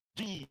you.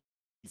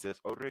 Jesus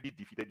already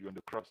defeated you on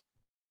the cross.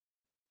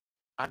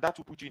 And that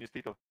will put you in a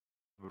state of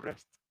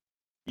rest.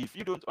 If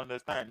you don't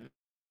understand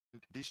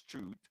this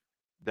truth,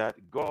 that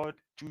God,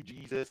 through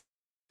Jesus,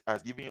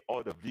 has given you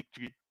all the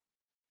victory,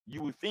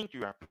 you will think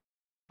you are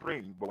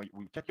praying, but when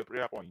you check your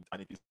prayer point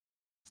and it is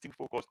still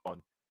focused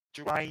on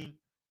trying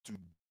to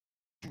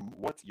do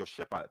what your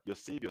shepherd, your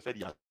Savior, said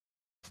he has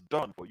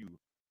done for you,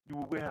 you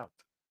will wear out.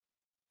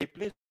 A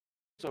place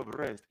of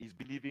rest is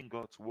believing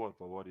God's word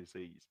for what he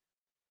says.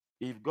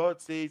 If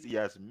God says he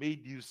has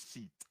made you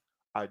sit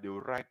at the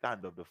right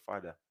hand of the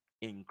Father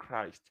in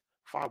Christ,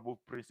 far above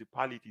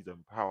principalities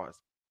and powers,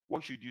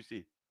 what should you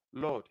say?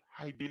 Lord,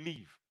 I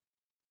believe.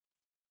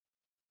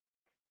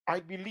 I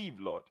believe,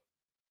 Lord.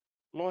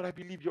 Lord, I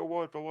believe your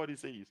word for what it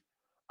says.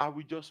 I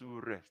will just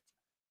rest.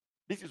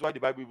 This is why the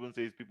Bible even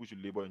says people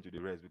should labor into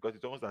the rest, because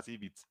it's almost as if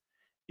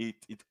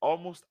it's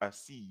almost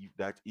as if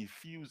that it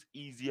feels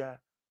easier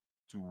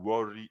to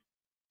worry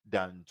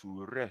than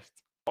to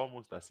rest.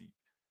 Almost as if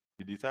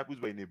the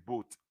disciples were in a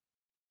boat.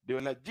 They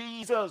were like,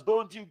 Jesus,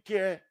 don't you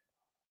care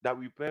that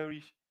we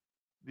perish?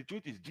 The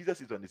truth is,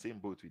 Jesus is on the same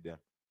boat with them.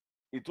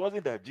 It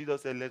wasn't that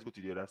Jesus said, let's go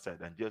to the other side,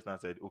 and just now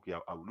said, okay,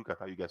 I will look at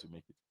how you guys will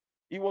make it.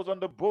 He was on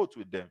the boat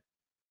with them.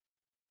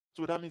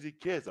 So that means he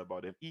cares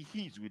about them. He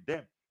is with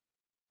them.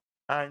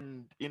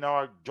 And in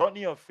our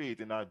journey of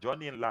faith, in our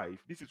journey in life,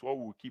 this is what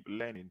we'll keep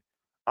learning,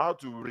 how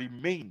to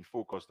remain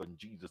focused on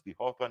Jesus, the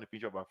author and the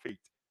finisher of our faith.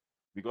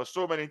 Because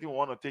so many people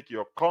want to take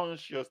your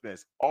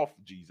consciousness off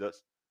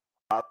Jesus.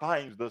 At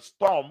times, the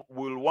storm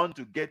will want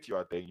to get your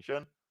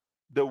attention.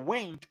 The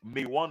wind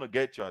may want to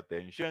get your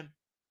attention.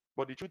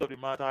 But the truth of the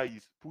matter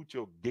is, put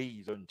your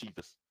gaze on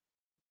Jesus,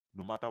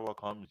 no matter what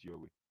comes your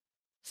way.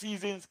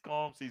 Seasons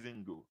come,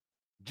 seasons go.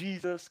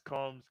 Jesus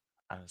comes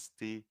and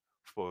stay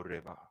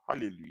forever.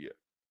 Hallelujah.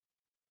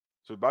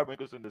 So the Bible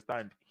makes us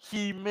understand,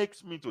 he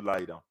makes me to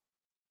lie down.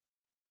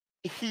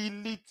 He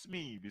leads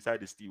me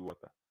beside the still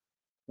water.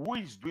 Who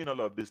is doing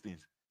all of these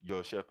things?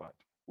 Your shepherd.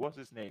 What's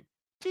his name?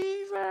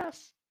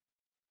 Jesus.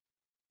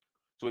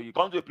 So you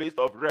come to a place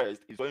of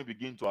rest, is when you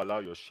begin to allow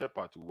your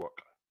shepherd to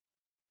work.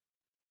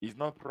 It's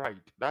not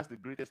pride. That's the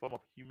greatest form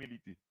of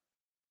humility.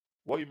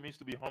 What it means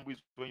to be humble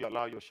is when you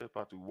allow your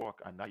shepherd to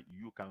work and now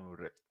you can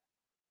rest.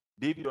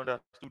 David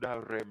understood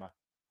that rema.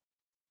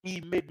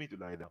 He made me to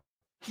lie down.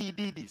 He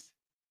did this.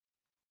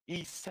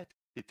 He set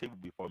the table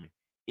before me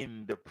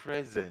in the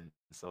presence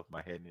of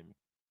my enemy.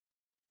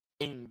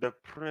 In the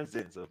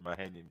presence of my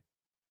enemy.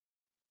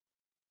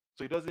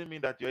 So it doesn't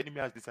mean that your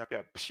enemy has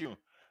disappeared. Phew,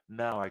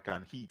 now I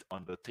can eat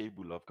on the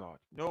table of God.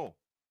 No.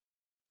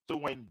 So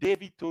when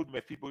David told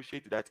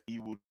Mephibosheth that he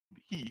would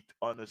eat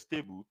on his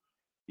table,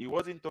 he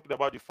wasn't talking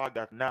about the fact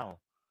that now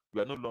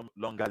you are no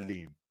longer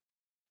lame.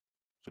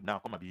 So now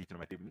come and be eating on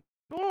my table.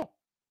 No.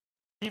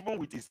 Even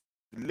with his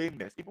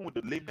lameness, even with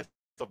the lameness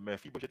of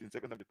Mephibosheth in 2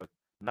 Samuel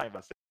 9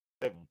 verse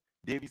 7,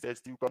 David says,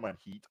 still come and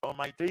eat on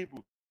my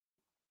table.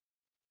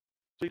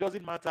 So it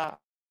doesn't matter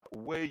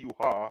where you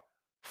are,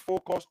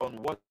 focus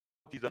on what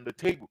is on the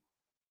table.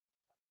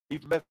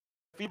 If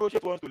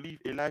Mephibosheth wants to live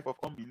a life of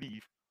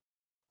unbelief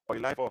or a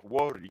life of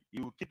worry,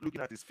 he will keep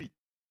looking at his feet.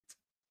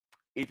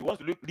 If he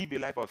wants to live a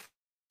life of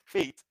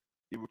faith,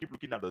 he will keep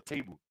looking at the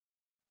table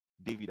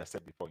David has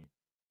set before him.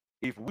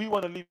 If we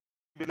want to live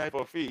a life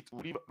of faith,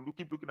 we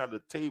keep looking at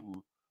the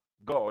table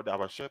God,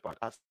 our shepherd,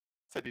 has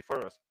set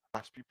before us,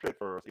 has prepared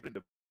for us, even in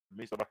the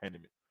midst of our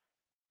enemy.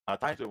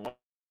 At times when we want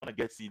to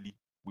get silly,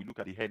 we look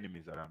at the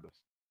enemies around us.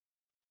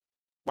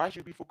 Why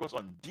should we focus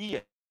on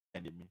the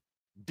enemy,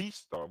 this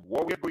storm,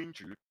 what we're going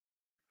through,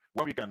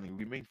 when we can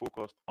remain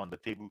focused on the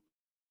table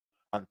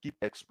and keep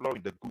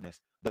exploring the goodness,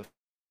 the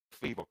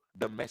favor,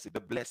 the mercy, the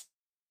blessing,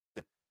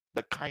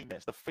 the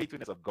kindness, the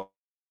faithfulness of God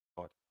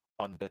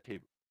on the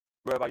table?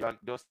 Wherever you are,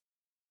 just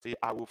say,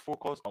 I will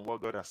focus on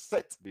what God has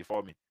set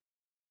before me.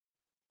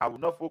 I will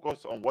not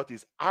focus on what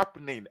is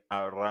happening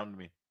around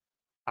me.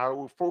 I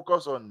will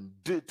focus on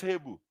the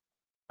table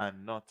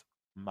and not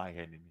my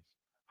enemies.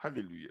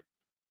 Hallelujah.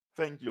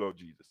 Thank you, Lord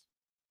Jesus.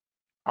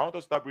 I want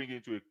to start bringing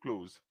it to a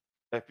close.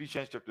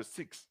 Ephesians chapter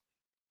 6.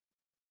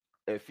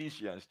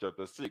 Ephesians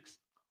chapter 6.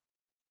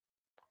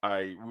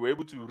 We were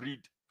able to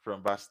read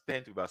from verse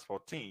 10 to verse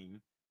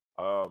 14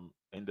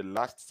 in the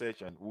last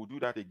session. We'll do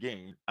that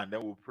again, and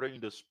then we'll pray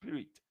in the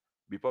spirit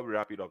before we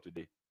wrap it up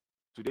today.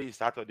 Today is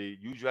Saturday.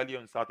 Usually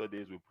on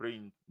Saturdays, we pray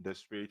in the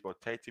spirit for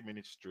 30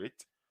 minutes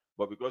straight.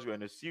 But because we're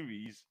in a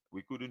series,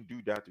 we couldn't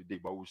do that today,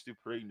 but we'll still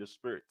pray in the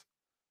spirit.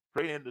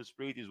 Praying in the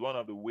spirit is one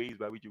of the ways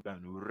by which you can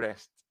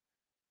rest.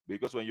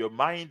 Because when your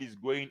mind is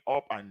going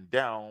up and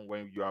down,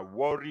 when you are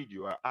worried,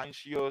 you are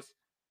anxious,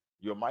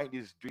 your mind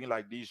is doing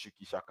like this,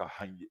 shukishaka,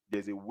 and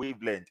there's a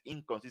wavelength,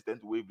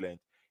 inconsistent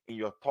wavelength in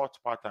your thought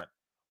pattern.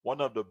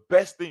 One of the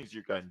best things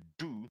you can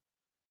do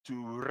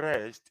to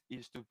rest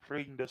is to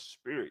pray in the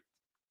spirit.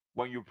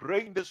 When you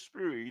pray in the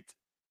spirit,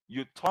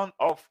 you turn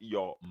off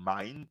your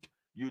mind,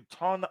 you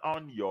turn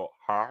on your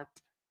heart,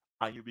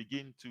 and you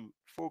begin to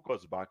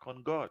focus back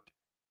on God.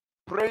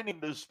 Praying in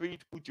the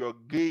spirit, put your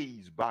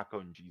gaze back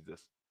on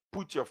Jesus.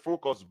 Put your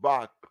focus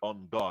back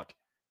on God.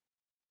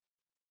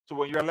 So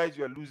when you realize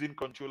you are losing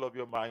control of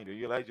your mind, when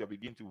you realize you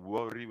begin to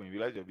worry, when you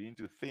realize you begin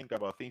to think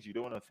about things you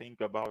don't want to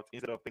think about,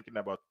 instead of thinking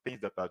about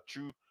things that are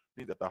true,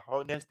 things that are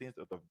honest, things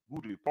that are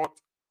good report,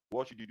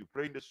 what should you do?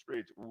 Pray in the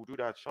Spirit. We'll do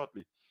that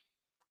shortly.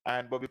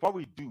 But before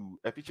we do,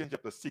 Ephesians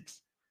chapter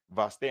 6,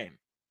 verse 10.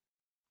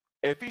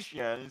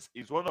 Ephesians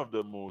is one of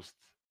the most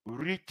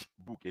rich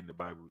book in the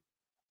Bible.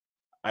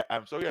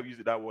 I'm sorry I've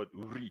used that word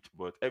rich,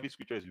 but every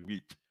scripture is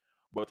rich.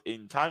 But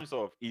in terms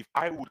of, if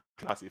I would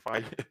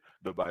classify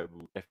the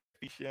Bible,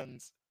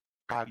 Ephesians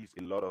carries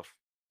a lot of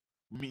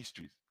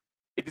mysteries.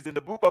 It is in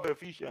the book of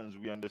Ephesians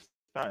we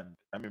understand.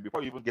 I mean,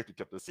 before you even get to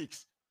chapter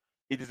 6,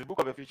 it is the book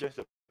of Ephesians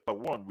chapter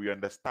 1 we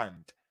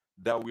understand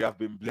that we have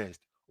been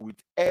blessed with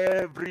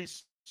every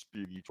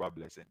spiritual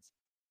blessings.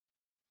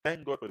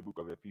 Thank God for the book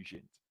of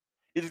Ephesians.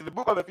 It is in the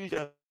book of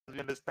Ephesians we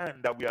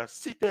understand that we are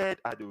seated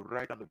at the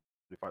right hand of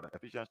the Father.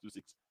 Ephesians 2:6.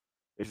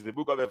 It is in the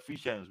book of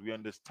Ephesians we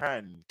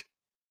understand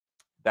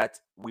that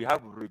we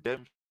have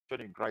redemption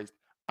in Christ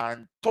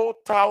and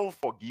total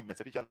forgiveness.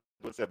 Ephesians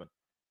 2:7.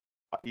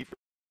 If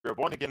you're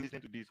born again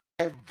listening to this,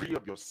 every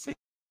of your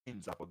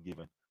sins are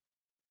forgiven.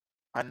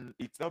 And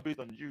it's not based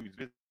on you, it's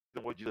based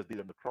on what Jesus did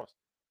on the cross.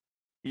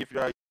 If you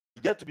are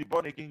yet to be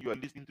born again, you are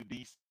listening to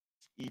this.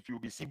 If you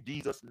receive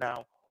Jesus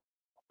now,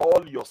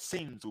 all your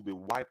sins will be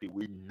wiped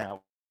away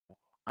now.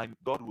 And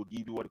God will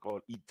give you what they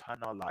call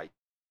eternal life.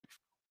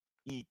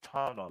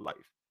 Eternal life.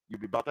 You'll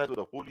be baptized with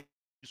the Holy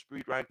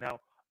Spirit right now,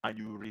 and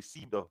you will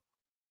receive the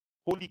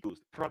Holy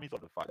Ghost, promise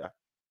of the Father,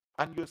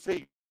 and you're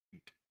saved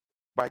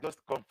by just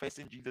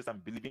confessing Jesus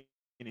and believing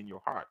in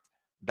your heart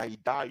that He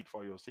died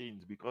for your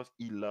sins because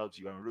He loves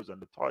you and rose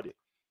on the third day.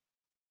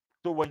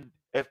 So when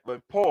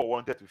Paul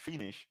wanted to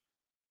finish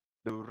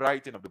the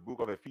writing of the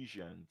book of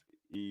Ephesians,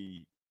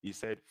 he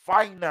said,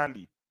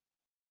 finally,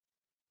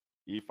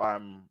 if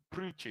I'm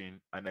preaching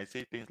and I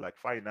say things like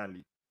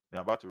finally, then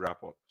I'm about to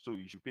wrap up. So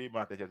you should pay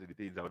more attention to the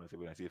things I want to say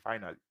when I say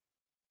finally.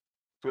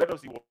 So let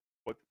us see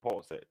what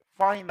Paul said.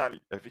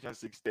 Finally,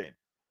 Ephesians 6:10.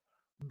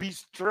 Be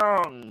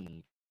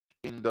strong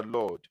in the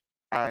Lord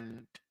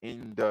and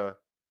in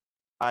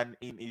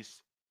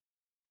his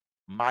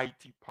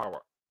mighty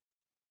power.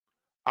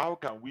 How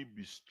can we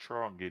be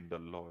strong in the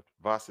Lord?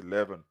 Verse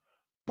 11.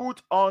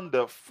 Put on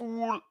the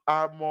full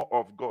armor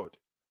of God.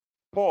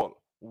 Paul,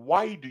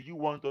 why do you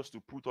want us to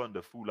put on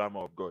the full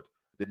armor of God?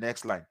 The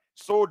next line.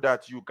 So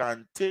that you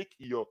can take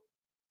your,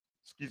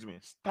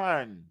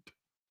 stand.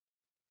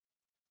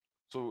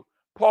 So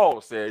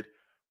Paul said,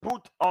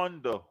 put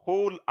on the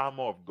whole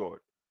armor of God.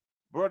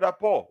 Brother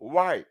Paul,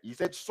 why? He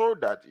said, so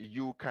that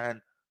you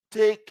can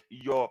take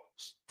your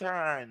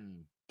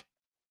stand.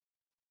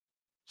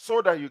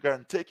 So that you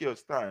can take your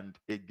stand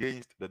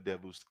against the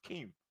devil's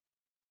scheme.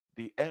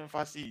 The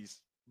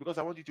emphasis, because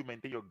I want you to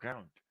maintain your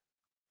ground.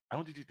 I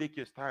want you to take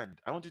your stand.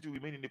 I want you to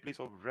remain in a place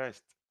of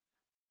rest.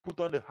 Put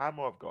on the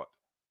armor of God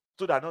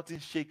so that nothing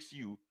shakes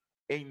you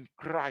in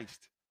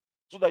Christ.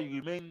 So that you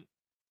remain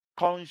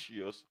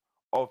conscious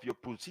of your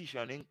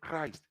position in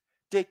Christ.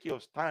 Take your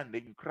stand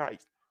in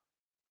Christ.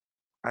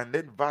 And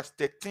then verse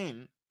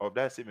 13 of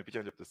that same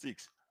Ephesians chapter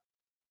 6,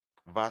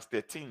 verse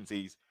 13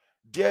 says,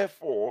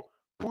 therefore,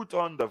 put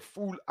on the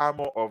full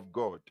armor of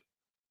God.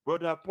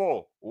 Brother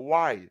Paul,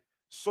 why?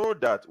 So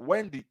that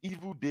when the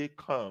evil day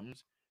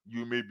comes,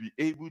 you may be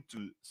able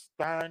to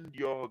stand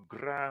your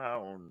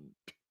ground.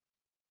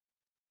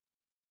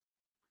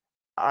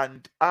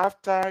 And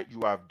after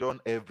you have done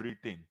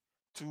everything,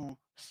 to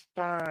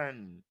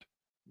stand.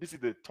 This is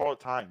the third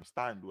time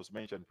stand was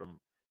mentioned from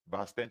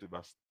verse 10 to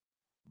verse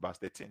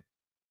 13.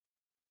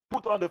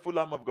 Put on the full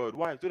armor of God.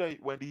 Why? So that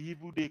when the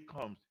evil day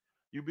comes,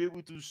 you'll be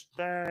able to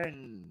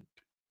stand.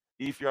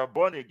 If you are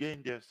born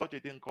again, there's such a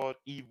thing called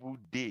evil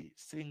day,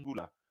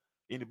 singular.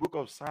 In the book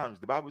of Psalms,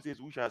 the Bible says,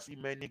 we shall see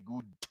many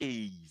good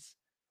days.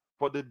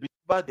 For the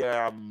believer,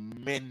 there are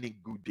many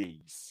good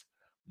days.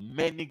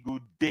 Many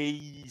good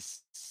days.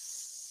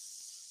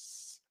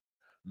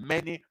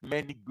 Many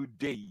good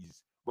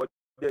days. But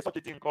there's such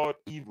a thing called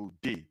evil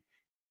day.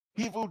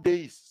 Evil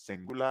days,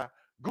 singular.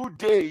 Good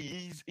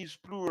days is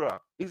plural.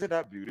 Isn't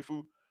that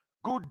beautiful?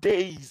 Good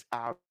days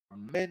are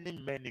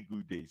many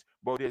good days.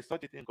 But there's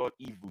such a thing called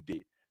evil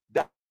day.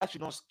 That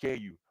should not scare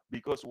you.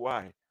 Because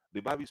why? The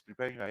Bible is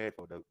preparing you ahead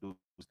for those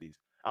days.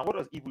 And what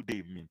does evil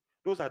day mean?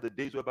 Those are the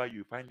days whereby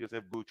you find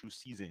yourself go through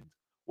seasons,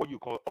 what you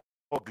call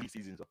ugly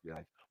seasons of your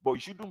life. But you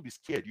shouldn't be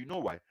scared. You know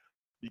why?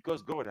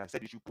 Because God has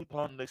said you should put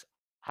on this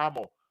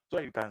armor so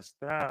that you can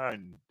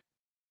stand.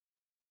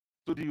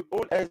 So the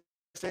whole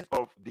essence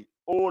of the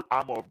whole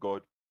armor of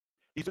God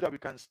is so that we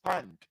can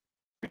stand.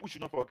 People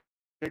should not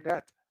forget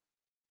that.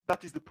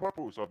 That is the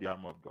purpose of the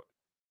armor of God.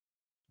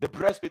 The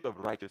breastplate of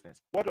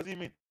righteousness. What does it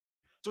mean?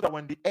 So that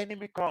when the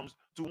enemy comes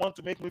to want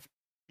to make me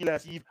feel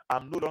as if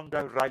I'm no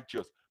longer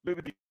righteous,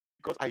 maybe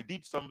because I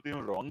did something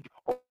wrong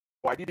or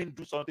I didn't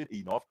do something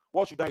enough,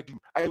 what should I do?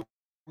 I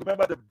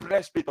remember the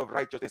breastplate of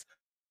righteousness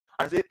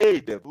and say, hey,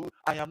 devil,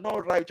 I am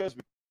not righteous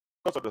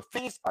because of the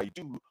things I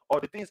do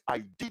or the things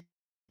I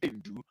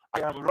didn't do.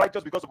 I am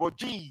righteous because of what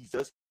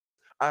Jesus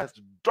has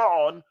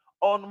done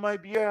on my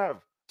behalf.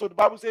 So the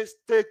Bible says,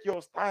 take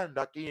your stand,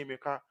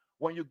 Akiyemeka.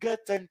 When you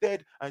get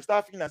tempted and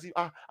start feeling as if,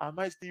 am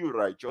I still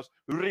righteous?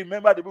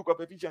 Remember the book of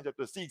Ephesians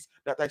chapter 6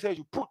 that I said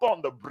you put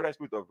on the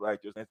breastplate of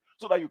righteousness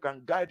so that you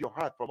can guide your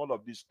heart from all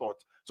of these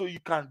thoughts. So you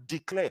can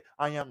declare,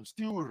 I am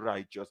still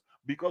righteous.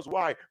 Because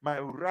why? My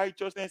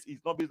righteousness is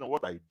not based on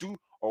what I do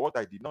or what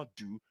I did not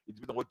do. It's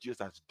based on what Jesus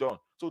has done.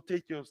 So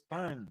take your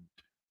stand.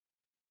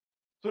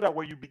 So that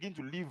when you begin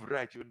to live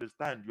right, you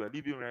understand you are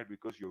living right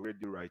because you're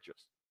already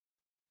righteous.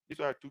 This is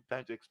why I took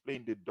time to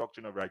explain the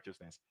doctrine of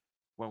righteousness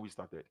when we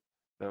started.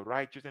 The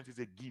righteousness is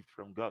a gift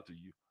from God to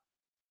you.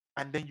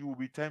 And then you will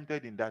be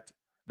tempted in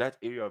that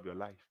area of your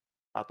life.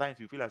 At times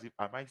you feel as if,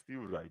 am I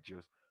still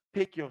righteous?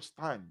 Take your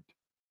stand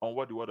on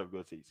what the word of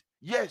God says.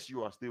 Yes,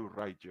 you are still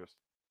righteous.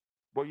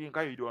 But you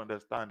don't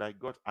understand. I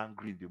got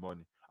angry in the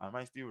morning. Am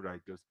I still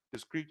righteous? The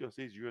scripture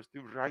says you are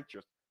still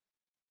righteous.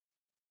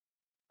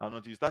 And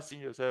until you start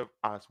seeing yourself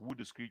as who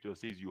the scripture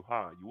says you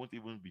are, you won't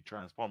even be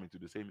transformed into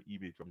the same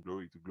image from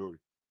glory to glory.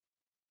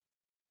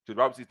 So the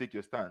Bible says, take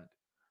your stand.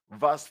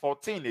 Verse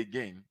 14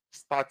 again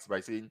starts by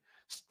saying,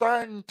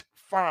 stand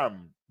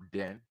firm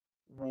then.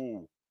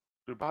 Whoa.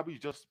 The Bible is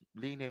just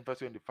laying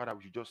emphasis on the fact that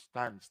we should just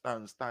stand,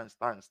 stand, stand,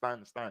 stand,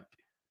 stand, stand.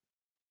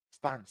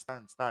 Stand,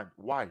 stand, stand.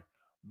 Why?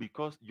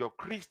 Because your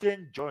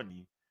Christian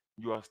journey,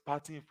 you are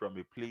starting from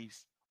a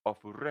place of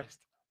rest.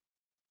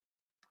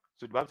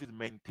 So the Bible says,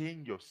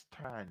 maintain your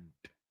stand.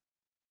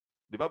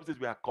 The Bible says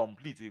we are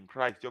complete in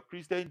Christ. Your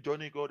Christian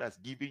journey, God has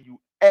given you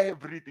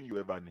everything you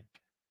ever need.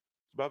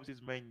 The Bible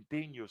says,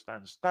 maintain your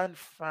stand, stand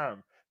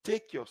firm,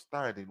 take your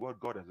stand in what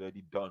God has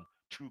already done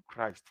through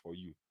Christ for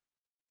you.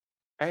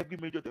 Every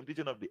major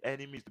temptation of the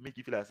enemy is to make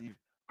you feel as if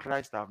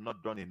Christ have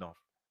not done enough.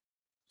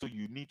 So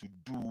you need to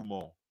do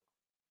more.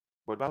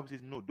 But the Bible says,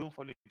 no, don't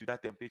fall into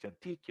that temptation.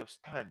 Take your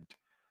stand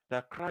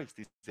that Christ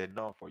is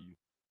enough for you,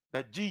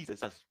 that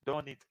Jesus has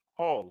done it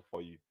all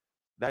for you,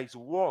 that his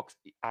works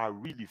are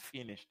really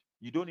finished.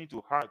 You don't need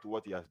to add to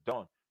what he has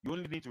done. You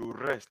only need to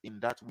rest in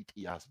that which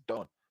he has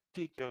done.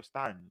 Take your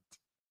stand.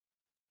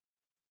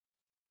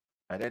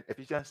 And then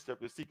Ephesians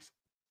chapter 6,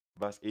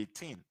 verse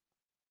 18,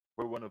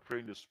 where we want to pray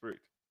in the Spirit.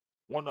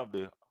 One of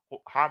the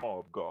hammer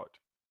of God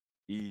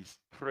is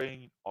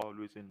praying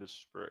always in the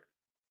Spirit.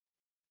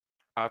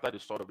 After the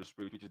sword of the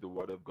Spirit, which is the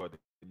word of God,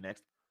 the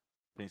next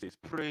thing says,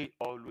 pray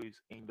always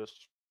in the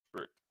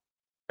Spirit.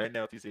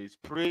 NLT says,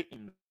 pray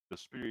in the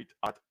Spirit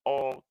at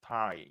all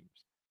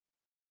times.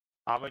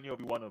 How many of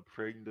you want to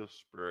pray in the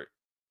Spirit?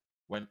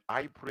 When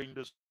I pray in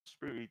the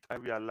Spirit, I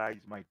realize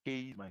my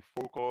gaze, my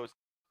focus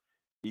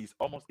is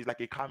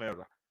like a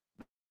camera.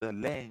 The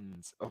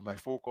lens of my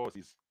focus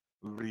is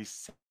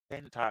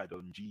recentered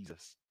on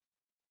Jesus.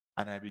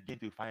 And I begin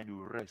to find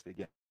rest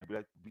again.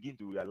 I begin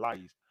to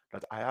realize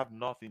that I have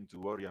nothing to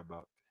worry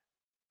about,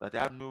 that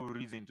I have no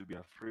reason to be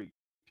afraid.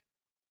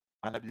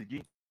 And I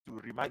begin to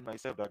remind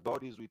myself that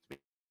God is with me,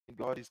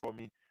 God is for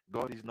me,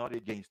 God is not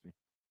against me.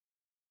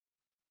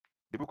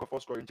 The book of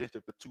 1 Corinthians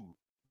chapter 2,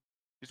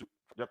 this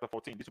chapter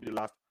 14, this will be the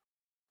last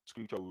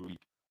scripture we'll read.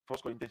 1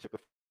 Corinthians chapter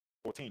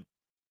 14.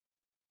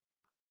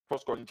 1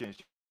 Corinthians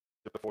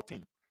chapter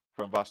 14,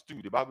 from verse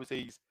 2. The Bible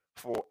says,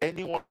 for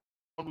anyone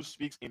who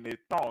speaks in a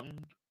tongue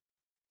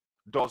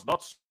does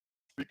not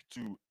speak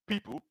to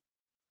people,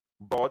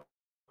 but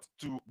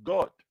to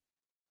God.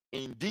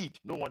 Indeed,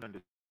 no one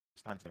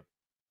understands them.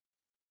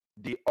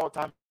 They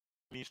utter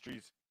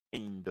mysteries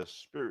in the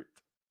Spirit.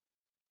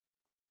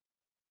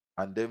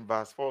 And then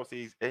verse 4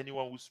 says,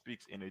 anyone who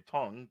speaks in a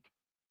tongue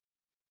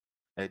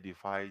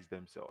edifies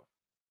themselves.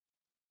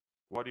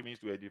 What it means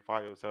to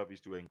edify yourself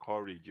is to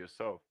encourage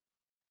yourself.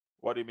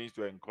 What it means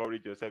to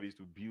encourage yourself is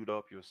to build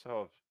up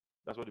yourself.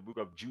 That's what the book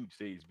of Jude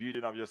says,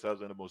 building up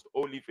yourselves in the most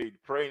holy faith,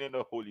 praying in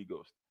the Holy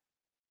Ghost.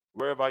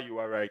 Wherever you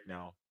are right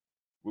now,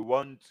 we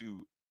want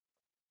to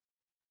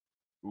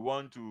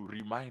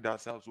remind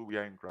ourselves who we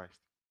are in Christ.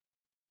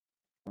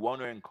 We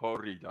want to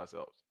encourage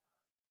ourselves.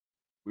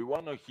 We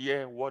want to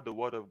hear what the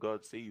Word of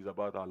God says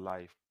about our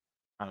life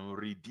and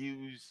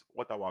reduce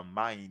what our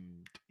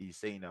mind is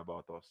saying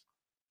about us.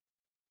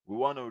 We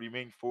want to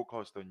remain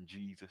focused on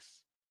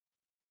Jesus.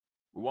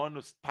 We want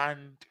to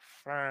stand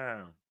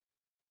firm.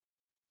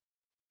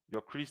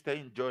 Your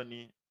Christian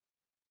journey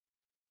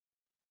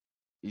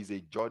is a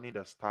journey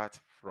that starts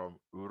from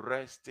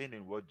resting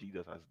in what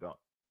Jesus has done.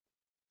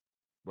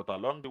 But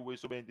along the way,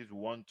 so many things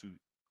want to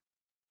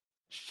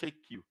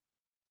shake you.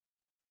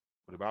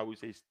 But the Bible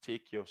says,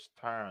 take your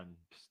stand,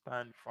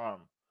 stand firm.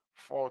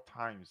 4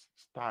 times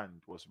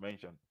stand was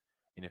mentioned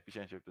in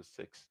Ephesians chapter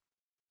 6,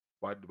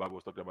 while the Bible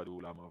was talking about the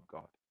whole armor of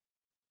God.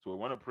 So we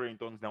want to pray in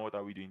tongues now. What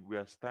are we doing? We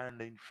are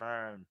standing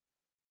firm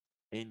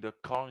in the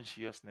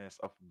consciousness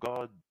of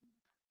God,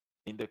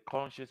 in the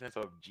consciousness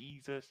of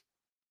Jesus,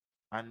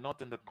 and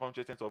not in the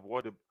consciousness of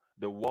what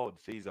the world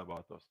says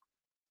about us.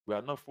 We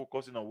are not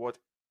focusing on what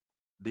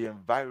the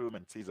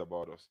environment says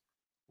about us.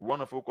 We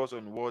want to focus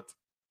on what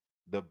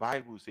the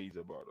Bible says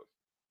about us.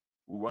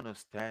 We want to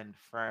stand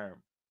firm.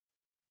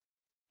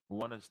 We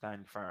want to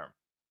stand firm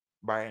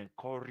by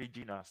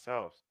encouraging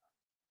ourselves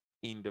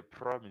in the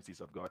promises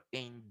of God,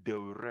 in the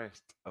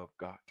rest of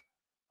God.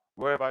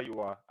 Wherever you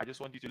are, I just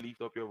want you to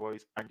lift up your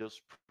voice and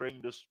just pray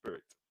in the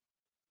spirit.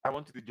 I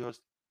want you to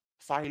just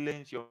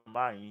silence your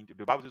mind.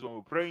 The Bible says when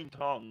we pray in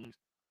tongues,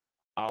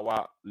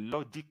 our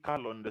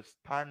logical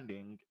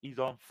understanding is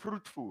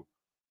unfruitful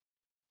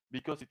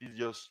because it is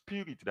your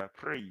spirit that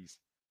prays,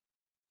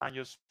 and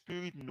your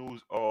spirit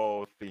knows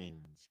all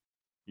things.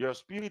 Your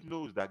spirit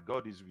knows that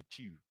God is with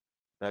you,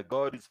 that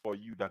God is for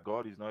you, that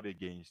God is not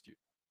against you.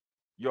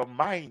 Your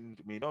mind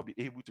may not be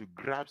able to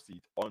grasp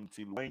it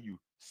until when you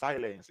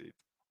silence it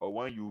or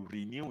when you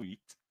renew it,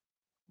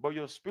 but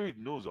your spirit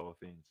knows all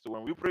things. So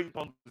when we pray in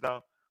tongues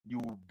now, you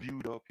will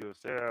build up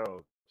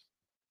yourselves.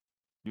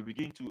 You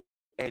begin to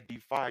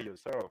edify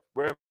yourself.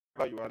 Wherever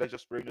you are, let's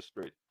just pray in the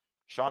spirit.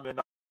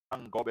 Shamena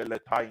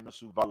gobeletaina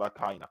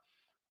suvalakaina.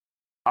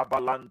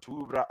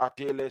 Abalantura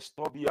atele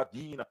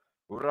stobiadina.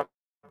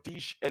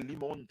 Radish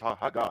elimonta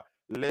haga.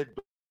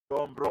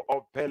 Ledombro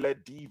opele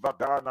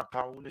divagana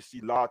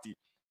kaunisilati.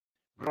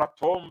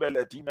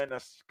 Ratombele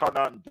dimenes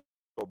canando.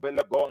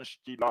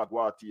 Belegonski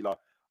laguatila.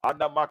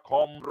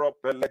 Anamacombro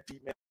pele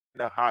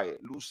dimene hai.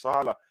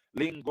 Lusala.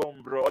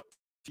 Lingombro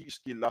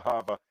tiski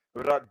lahava.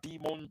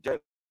 Radimon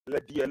le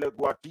diele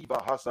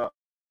guativa hasa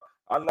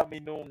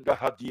alaminunga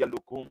hadia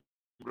lukum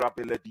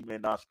rapele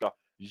dimenaska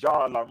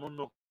jala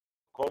muno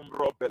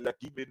komro pele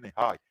dimene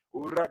hai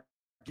ura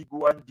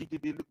giguan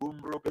digibil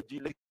gumro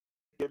gajile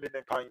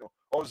gemene kaino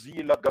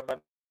ozila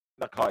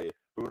gamana kai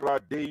ura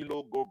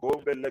deilo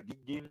gogombe le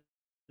gigin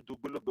tu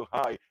bulugo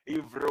hai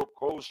ivro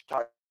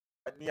kosta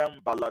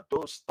niam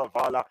balados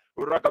tavala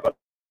ura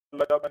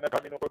gabala gamana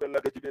kamino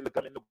gobela gajile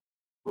kamino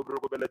gobro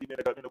gobela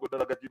dimene kamino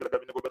gobela gajile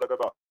kamino gobela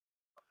gaba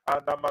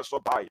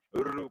anamasobai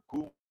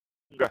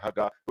rukunga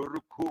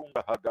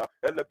haga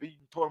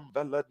elebintom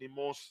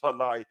velanimo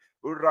salai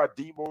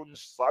uradimon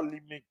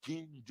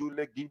salimikin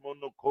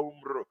julegimon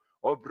komro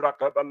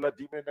obrakabala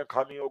dimene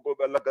kami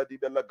ogobela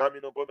gadibela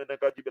gamino gomene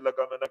gadibela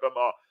gamene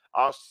gama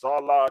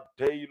asala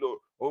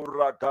teilo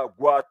uraga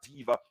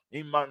guativa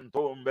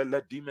imantom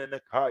bela dimene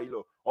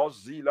kailo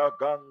ozila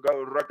ganga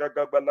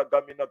ragagabela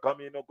gamina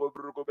kamino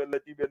gobrugobela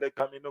dibele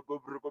kamino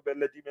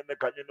gobrugobela dimene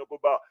kamino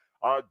goba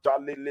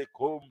ajalele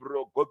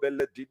kombro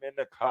gobele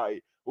dimene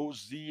kai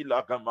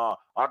uzila gama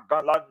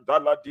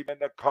agalandala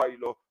dimene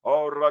kailo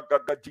ora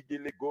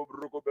gagadigile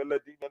gobro gobele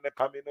dimene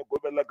kamino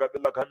gobela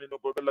gabela kamino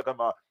gobela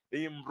gama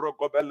imbro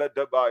gobele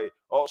debai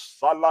o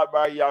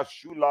salabaya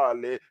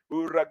shulale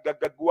ura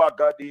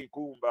gagaguagadi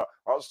kumba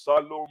o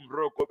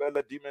salombro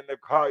gobele dimene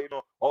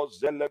kaino o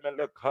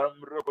zelemele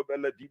kamro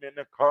gobele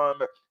dimene kam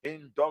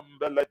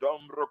indombele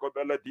dombro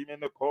gobele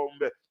dimene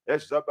kombe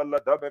Isabella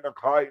damene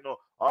kaino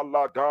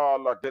Allah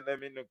gala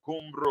denemine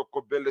kumbro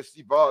kobele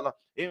sivala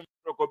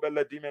imbro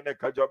kobele dimene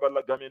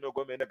kajabala gamino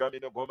gomene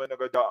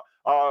gada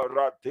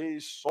arate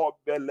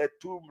sobele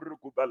tumru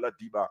kubala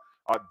diba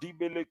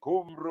adibele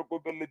kumbro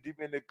kobele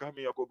dimene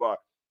kamiyakoba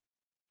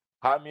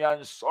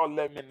Hamian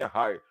solemine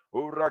hai,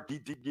 ura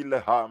gidigile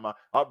hama,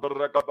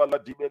 abrakabala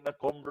dibene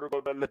kombro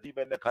gobele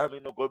dibene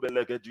kamino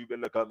gobele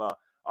gejibele kama,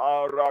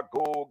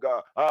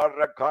 aragoga,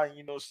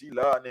 arakaino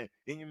silane,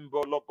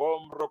 imbolo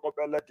kombro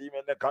gobele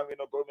dibene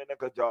kamino gomene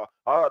kaja,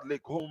 adle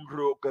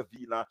kombro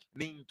kavila,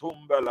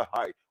 nintumbele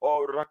hai,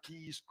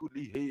 orakis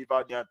kuli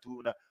heva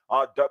nyatuna,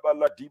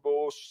 adabala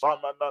dibo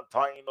samana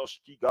taino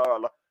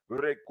skigala,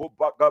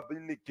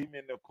 Rekobagabili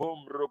kimene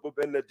kombro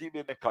gobele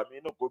dibene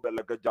kamino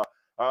gobele gaja,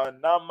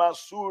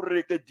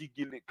 anamasure ke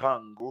digili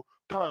kango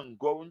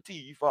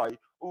untifai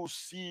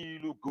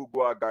usilu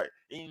gugwagai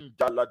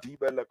indala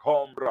dibele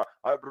kombra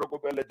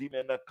abrogobele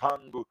dimene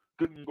kangu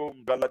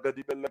kingom galaga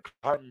dibele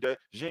kande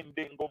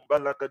jendengom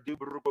balaga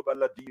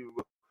dibrugobala div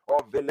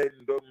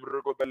ovelendom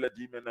rugobele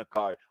dimene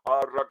kai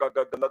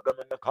aragagagalaga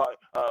mene kai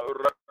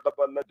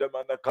aragabala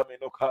demene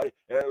kamino kai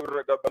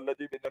aragabala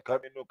dimene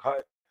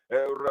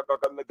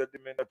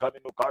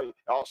kamino kai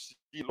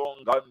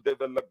asilongande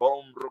vele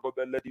gombro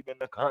bele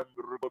dimene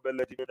kambro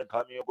bele dimene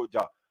kamio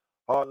goja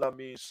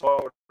alami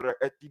sore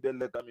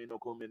etibele kamino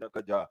komina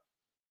kaja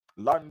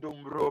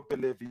landum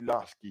ropele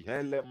vilaski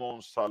hele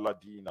mon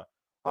saladina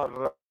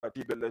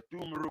arratibele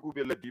tumrugu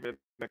bele dimene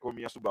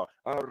komia suba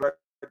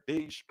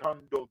arratesh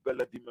kando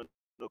bele dimene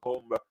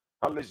komba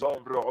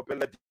alezombro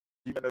bele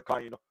dimene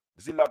kaino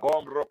zila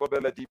gombro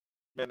bele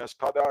dimene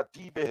skada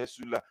tibe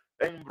hesula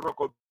embro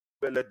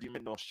bele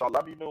dimeno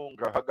salamino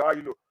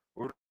hagailo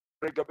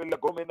regabella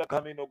gomena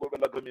camino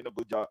gobella camino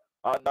goja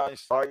ana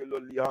sailo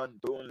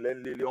lianton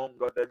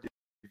lelilionga de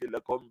divile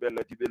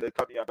combele divile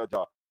camia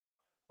gaja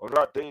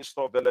rate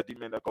sto belle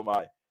dimena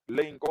comai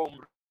lengom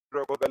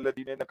rogobelle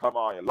dimena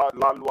camai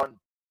la luan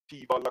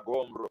tiva la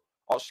gombro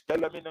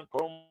oskelamina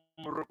com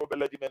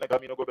rogobelle dimena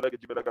camino gobella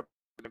dimena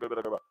camino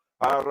gobella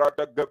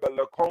arata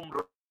gobella com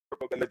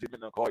rogobelle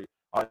dimena koi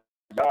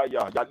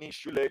ya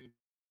yanishulen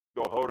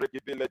do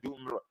horribile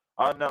dumro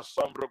ana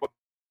sombro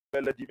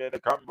bella dimene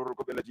cambro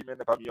bella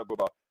dimene camia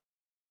goba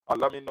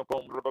alamino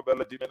combro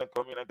bella dimene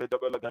comina che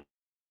bella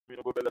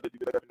camino bella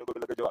dimene camino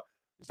bella che già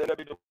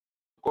selebino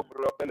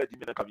combro bella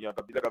dimene camia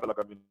bella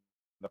camino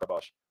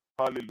kabash.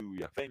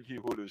 Hallelujah. Thank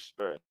you, Holy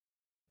Spirit.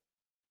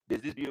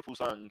 There's this beautiful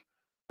song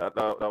that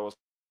was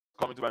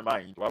coming to my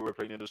mind while we're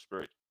praying in the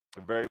spirit.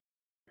 A very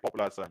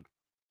popular song.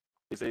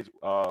 It says,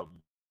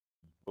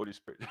 Holy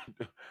Spirit.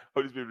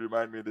 Holy Spirit,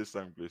 remind me of this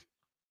song, please.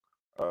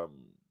 Um,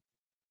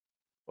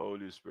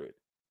 Holy Spirit.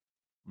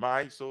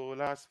 My soul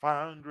has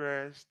found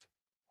rest,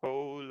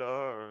 oh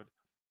Lord.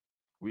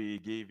 We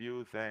give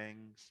you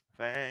thanks,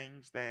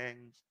 thanks,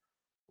 thanks.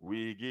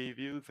 We give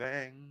you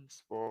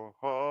thanks for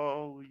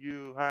all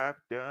you have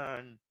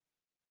done.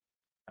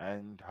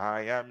 And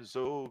I am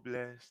so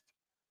blessed.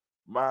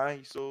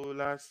 My soul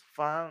has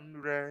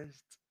found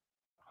rest,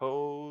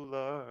 oh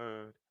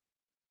Lord.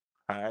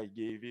 I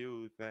give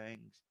you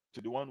thanks.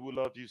 To the one who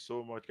loves you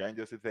so much, can you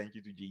just say thank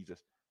you to Jesus?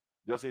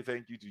 Just say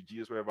thank you to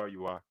Jesus wherever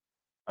you are.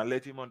 And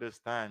let him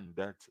understand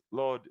that,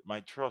 Lord, my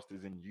trust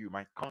is in you.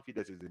 My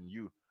confidence is in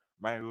you.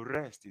 My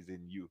rest is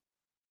in you.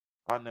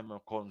 Thank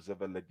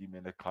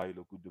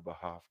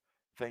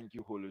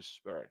you, Holy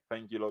Spirit.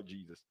 Thank you, Lord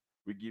Jesus.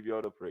 We give you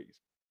all the praise.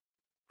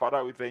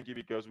 Father, we thank you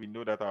because we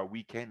know that our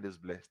weekend is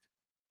blessed.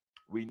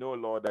 We know,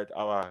 Lord, that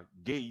our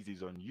gaze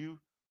is on you.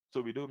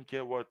 So we don't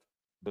care what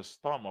the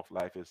storm of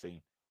life is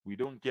saying. We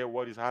don't care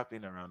what is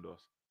happening around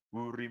us.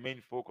 We will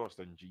remain focused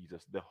on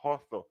Jesus, the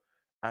author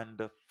and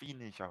the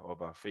finisher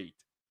of our faith.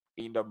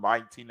 In the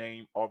mighty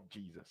name of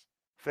Jesus.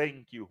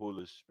 Thank you,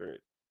 Holy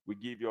Spirit. We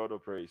give you all the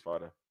praise,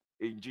 Father.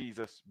 In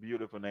Jesus'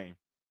 beautiful name,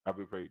 have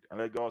we prayed. And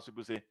let God's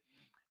people say,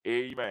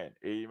 Amen.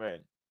 Amen.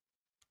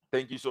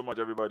 Thank you so much,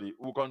 everybody.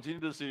 We'll continue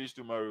the series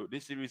tomorrow.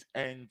 This series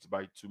ends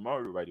by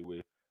tomorrow, by the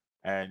way.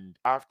 And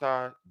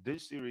after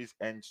this series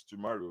ends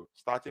tomorrow,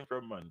 starting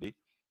from Monday,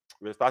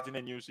 we're starting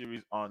a new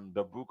series on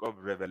the book of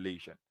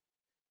Revelation.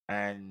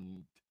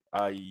 And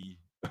I,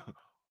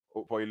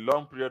 for a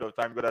long period of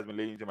time, God has been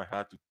laying into my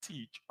heart to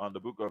teach on the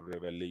book of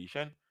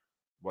Revelation,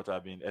 but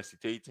I've been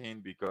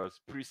hesitating because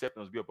precept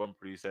must be upon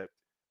precept.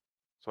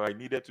 So I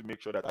needed to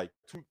make sure that I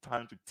took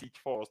time to teach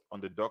first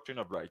on the doctrine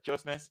of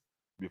righteousness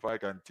before I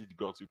can teach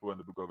God's people in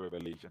the book of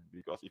Revelation.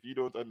 Because if you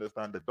don't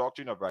understand the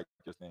doctrine of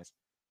righteousness,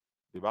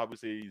 the Bible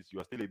says you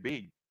are still a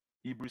babe.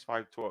 Hebrews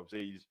 5:12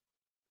 says,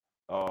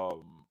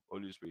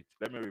 Holy Spirit,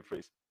 let me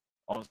rephrase.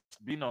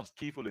 Being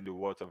unskillful in the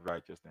words of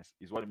righteousness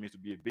is what it means to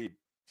be a babe,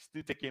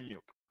 still taking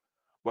milk.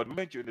 But the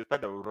moment you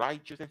understand that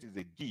righteousness is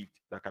a gift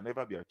that can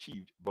never be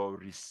achieved but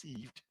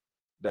received,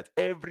 that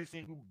every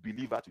single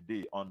believer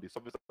today on the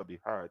surface of the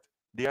earth,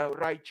 they are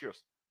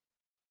righteous.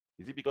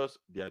 Is it because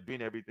they are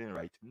doing everything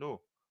right?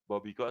 No,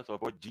 but because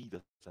of what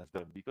Jesus has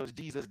done. Because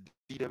Jesus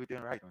did everything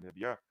right on their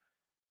behalf.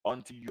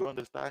 Until you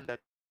understand that,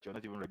 you're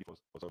not even ready for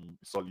some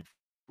solid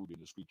food in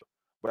the scripture.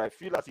 But I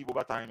feel as if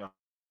over time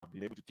I've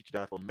been able to teach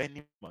that for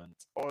many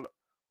months, all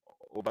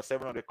over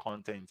 700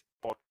 content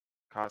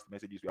podcast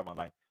messages we have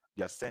online.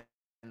 They are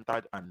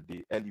centered and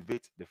they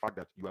elevate the fact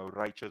that you are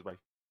righteous by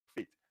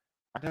faith.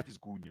 And that is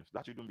good news.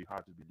 That shouldn't be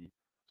hard to believe.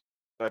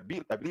 So I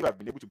believe I've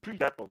been able to preach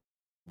that for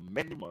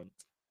many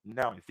months.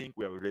 Now I think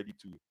we are ready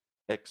to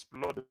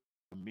explore the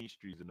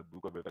mysteries in the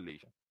book of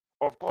Revelation.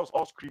 Of course,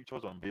 all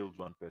scriptures unveils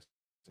one person.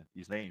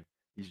 His name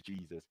is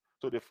Jesus.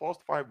 So the first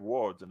five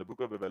words in the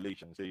book of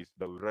Revelation says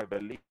the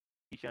revelation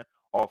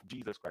of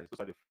Jesus Christ.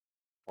 Those are the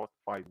first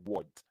five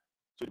words.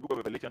 So the book of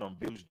Revelation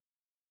unveils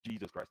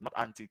Jesus Christ, not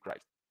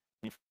Antichrist.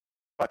 In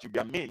fact, you'll be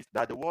amazed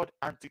that the word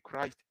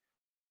Antichrist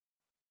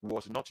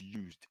was not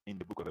used in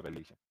the book of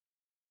Revelation.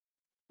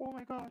 Oh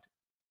my God.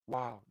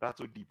 Wow, that's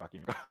so deep,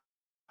 Akim.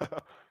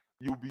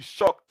 You'll be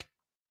shocked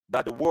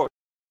that the word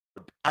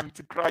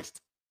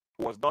Antichrist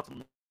was not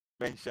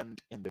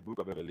mentioned in the book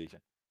of Revelation.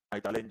 I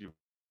challenge you,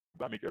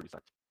 go and make your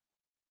research.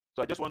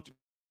 So I just want to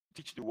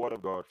teach the word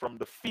of God from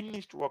the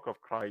finished work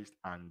of Christ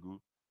angle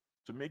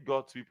to make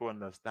God's people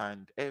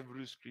understand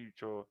every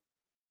scripture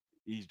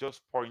is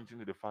just pointing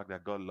to the fact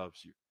that God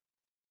loves you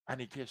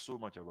and He cares so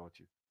much about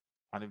you.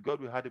 And if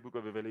God will add the book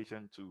of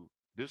Revelation to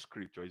this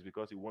scripture, it's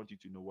because He wants you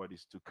to know what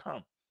is to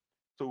come.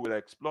 So we'll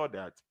explore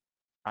that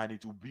and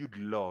it will build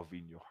love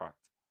in your heart.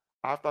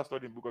 After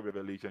studying book of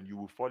Revelation, you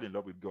will fall in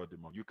love with God the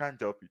more. You can't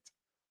help it.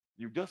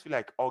 You just feel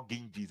like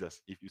hugging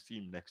Jesus if you see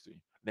him next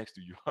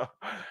to you.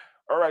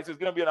 All right, so it's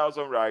gonna be an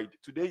awesome ride.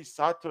 Today is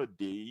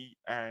Saturday,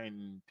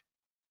 and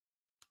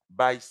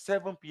by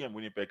 7 p.m.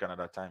 Winnipeg,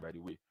 Canada time, by the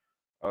way,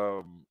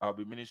 I'll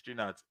be ministering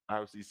at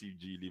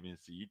RCCG Living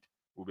Seed.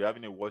 We'll be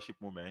having a worship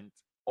moment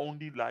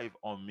only live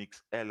on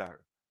Mix LR.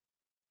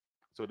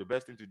 So the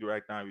best thing to do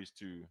right now is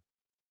to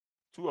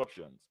two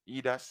options.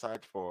 Either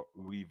search for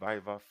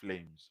Revival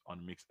Flames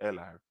on Mix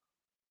LR.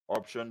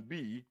 Option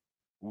B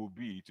will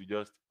be to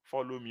just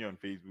follow me on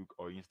Facebook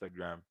or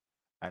Instagram,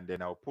 and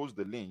then I'll post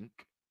the link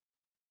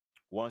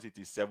once it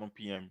is 7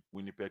 p.m.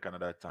 Winnipeg,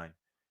 Canada time.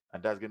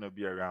 And that's going to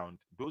be around,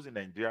 those in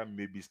Nigeria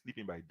may be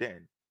sleeping by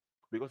then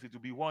because it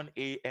will be 1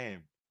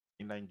 a.m.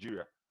 in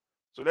Nigeria.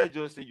 So let's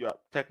just say you are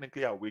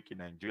technically awake in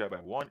Nigeria by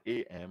 1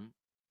 a.m.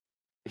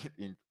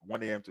 in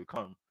 1 a.m. to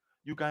come.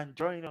 You can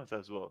join us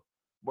as well.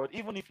 But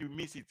even if you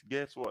miss it,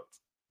 guess what?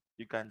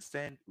 You can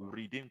send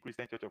Redeemed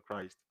Christian Church of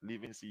Christ,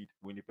 Living Seed,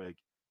 Winnipeg,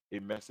 a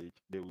message.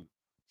 They will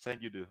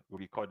send you the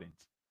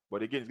recordings.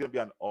 But again, it's going to be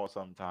an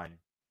awesome time.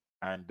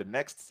 And the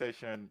next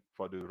session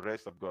for the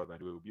rest of God, by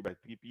the way, will be by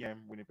 3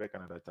 p.m. Winnipeg,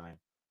 Canada time.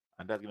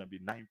 And that's going to be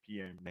 9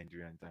 p.m.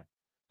 Nigerian time.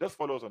 Just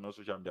follow us on our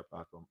social media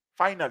platform.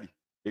 Finally,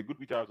 a good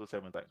picture also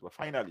 7 times. But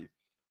finally,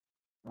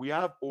 we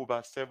have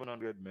over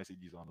 700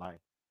 messages online,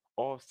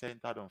 all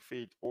centered on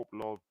faith, hope,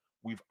 love.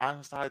 We've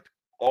answered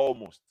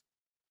almost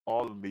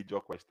all major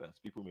questions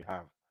people may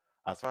have.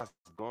 As far as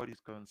God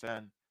is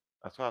concerned,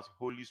 as far as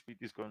Holy Spirit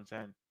is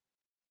concerned,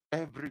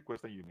 every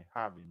question you may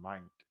have in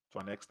mind to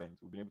an extent,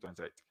 we'll be able to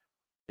answer it.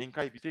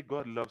 Inka, if you say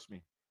God loves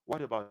me,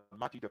 what about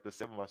Matthew chapter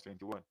 7, verse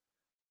 21?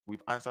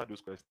 We've answered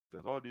those questions.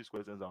 All these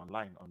questions are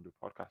online on the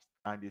podcast,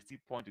 and they still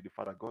point to the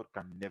fact that God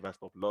can never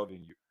stop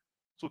loving you.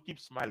 So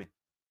keep smiling.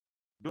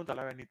 Don't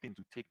allow anything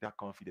to take that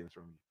confidence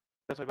from you.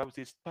 That's why the Bible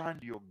says,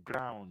 stand your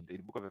ground in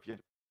the book of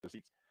Ephesians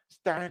 6.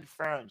 Stand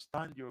firm,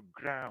 stand your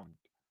ground.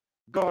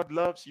 God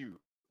loves you.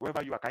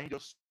 Wherever you are, can you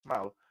just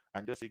smile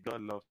and just say,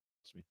 God loves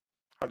me?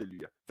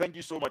 Hallelujah. Thank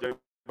you so much,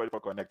 everybody,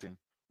 for connecting.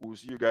 We'll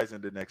see you guys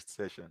in the next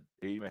session.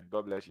 Amen.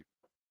 God bless you.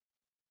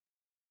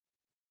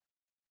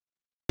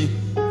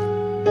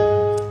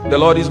 The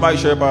Lord is my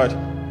shepherd.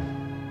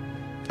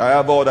 I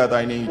have all that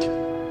I need.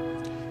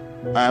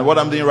 And what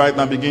I'm doing right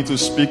now, begin to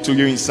speak to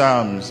you in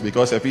Psalms,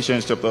 because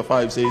Ephesians chapter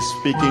 5 says,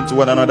 speaking to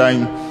one another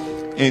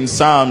in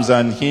psalms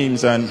and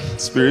hymns and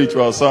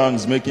spiritual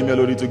songs, making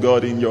melody to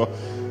God in your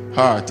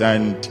heart.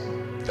 And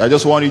I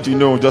just want you to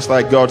know, just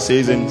like God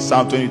says in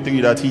Psalm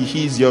 23, that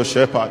He is your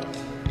shepherd.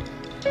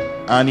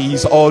 And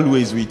He's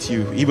always with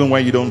you, even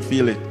when you don't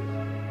feel it.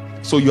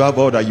 So you have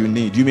all that you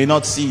need. You may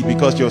not see it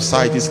because your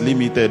sight is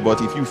limited,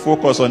 but if you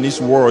focus on His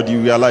word, you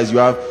realize you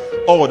have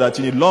all that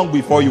you need. Long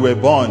before you were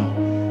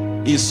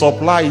born, His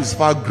supply is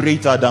far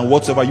greater than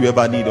whatever you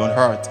ever need on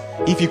earth.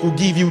 If He could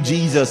give you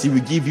Jesus, He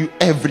will give you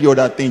every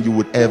other thing you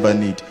would ever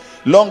need.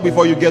 Long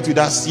before you get to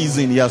that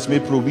season, He has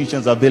made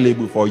provisions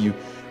available for you.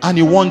 And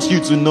He wants you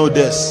to know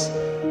this.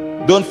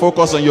 Don't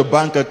focus on your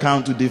bank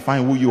account to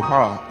define who you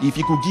are. If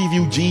He could give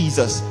you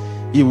Jesus,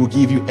 He will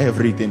give you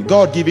everything.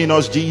 God giving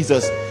us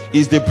Jesus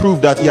is the proof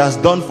that He has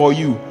done for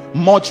you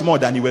much more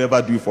than He will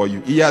ever do for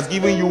you. He has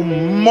given you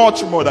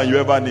much more than you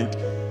ever need.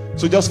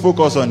 So just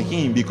focus on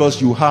Him,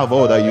 because you have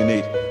all that you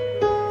need.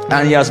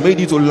 And He has made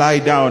you to lie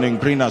down in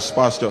green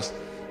pastures.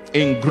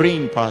 In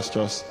green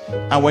pastures.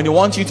 And when He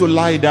wants you to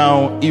lie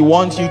down, He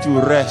wants you to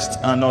rest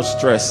and not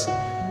stress,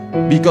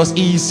 because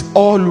He is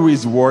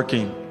always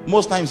working.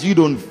 Most times you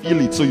don't feel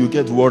it, so you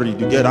get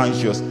worried, you get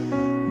anxious.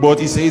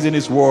 But He says in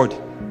His word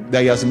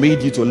that He has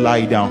made you to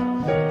lie down.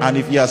 And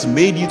if He has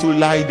made you to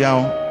lie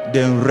down,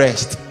 then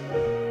rest.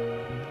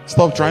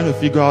 Stop trying to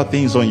figure out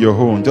things on your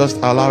own. Just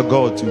allow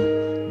God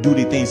to do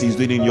the things He's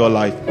doing in your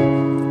life.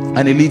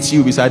 And He leads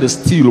you beside the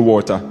still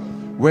water,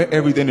 where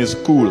everything is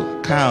cool,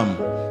 calm,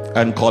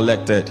 and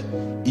collected.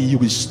 He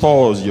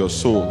restores your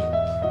soul.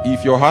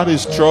 If your heart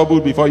is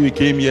troubled before you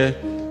came here,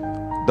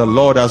 the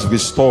Lord has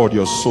restored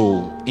your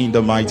soul in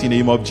the mighty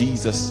name of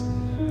Jesus.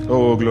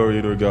 Oh,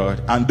 glory to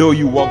God. And though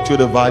you walk through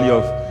the valley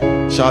of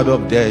shadow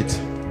of death,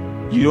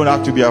 you don't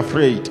have to be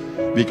afraid,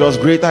 because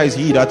greater is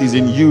He that is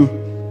in you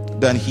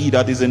than he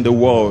that is in the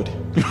world.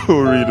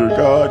 Glory to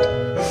God.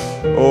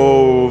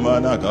 Oh,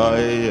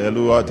 Managai,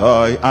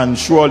 Eluatai. And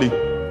surely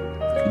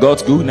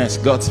God's goodness,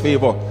 God's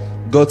favor,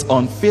 God's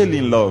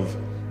unfailing love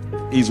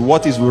is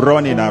what is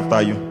running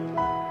after you.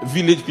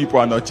 Village people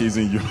are not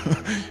chasing you.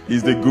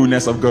 It's the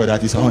goodness of God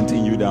that is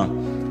hunting you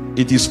down.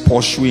 It is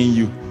pursuing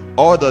you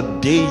all the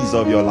days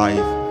of your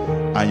life,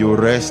 and you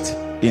rest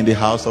in the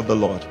house of the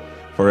Lord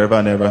forever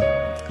and ever.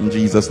 In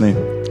Jesus' name,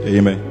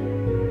 amen.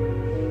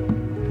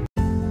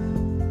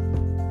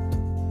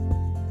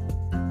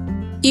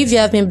 If you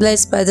have been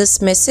blessed by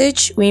this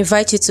message, we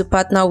invite you to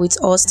partner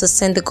with us to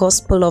send the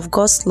gospel of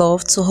God's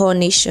love to all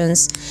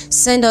nations.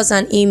 Send us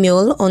an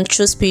email on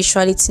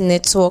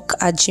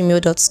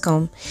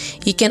truespiritualitynetwork@gmail.com.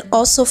 You can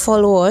also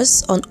follow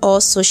us on all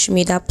social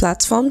media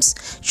platforms,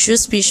 True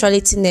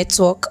Spirituality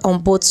Network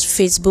on both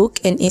Facebook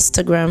and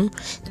Instagram,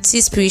 T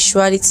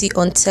Spirituality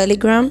on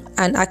Telegram,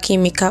 and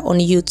Akimika on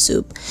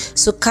YouTube.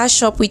 So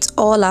catch up with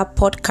all our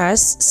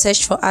podcasts.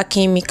 Search for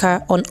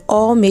Akimika on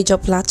all major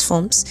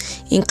platforms,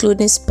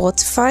 including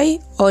Spotify,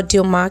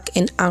 Audiomack,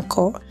 and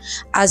Anchor.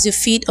 As you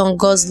feed on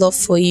God's love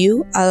for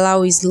you,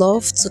 allow His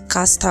love to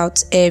cast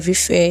out every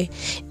fear.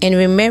 And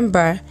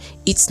remember,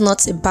 it's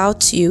not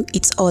about you,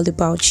 it's all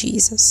about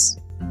Jesus.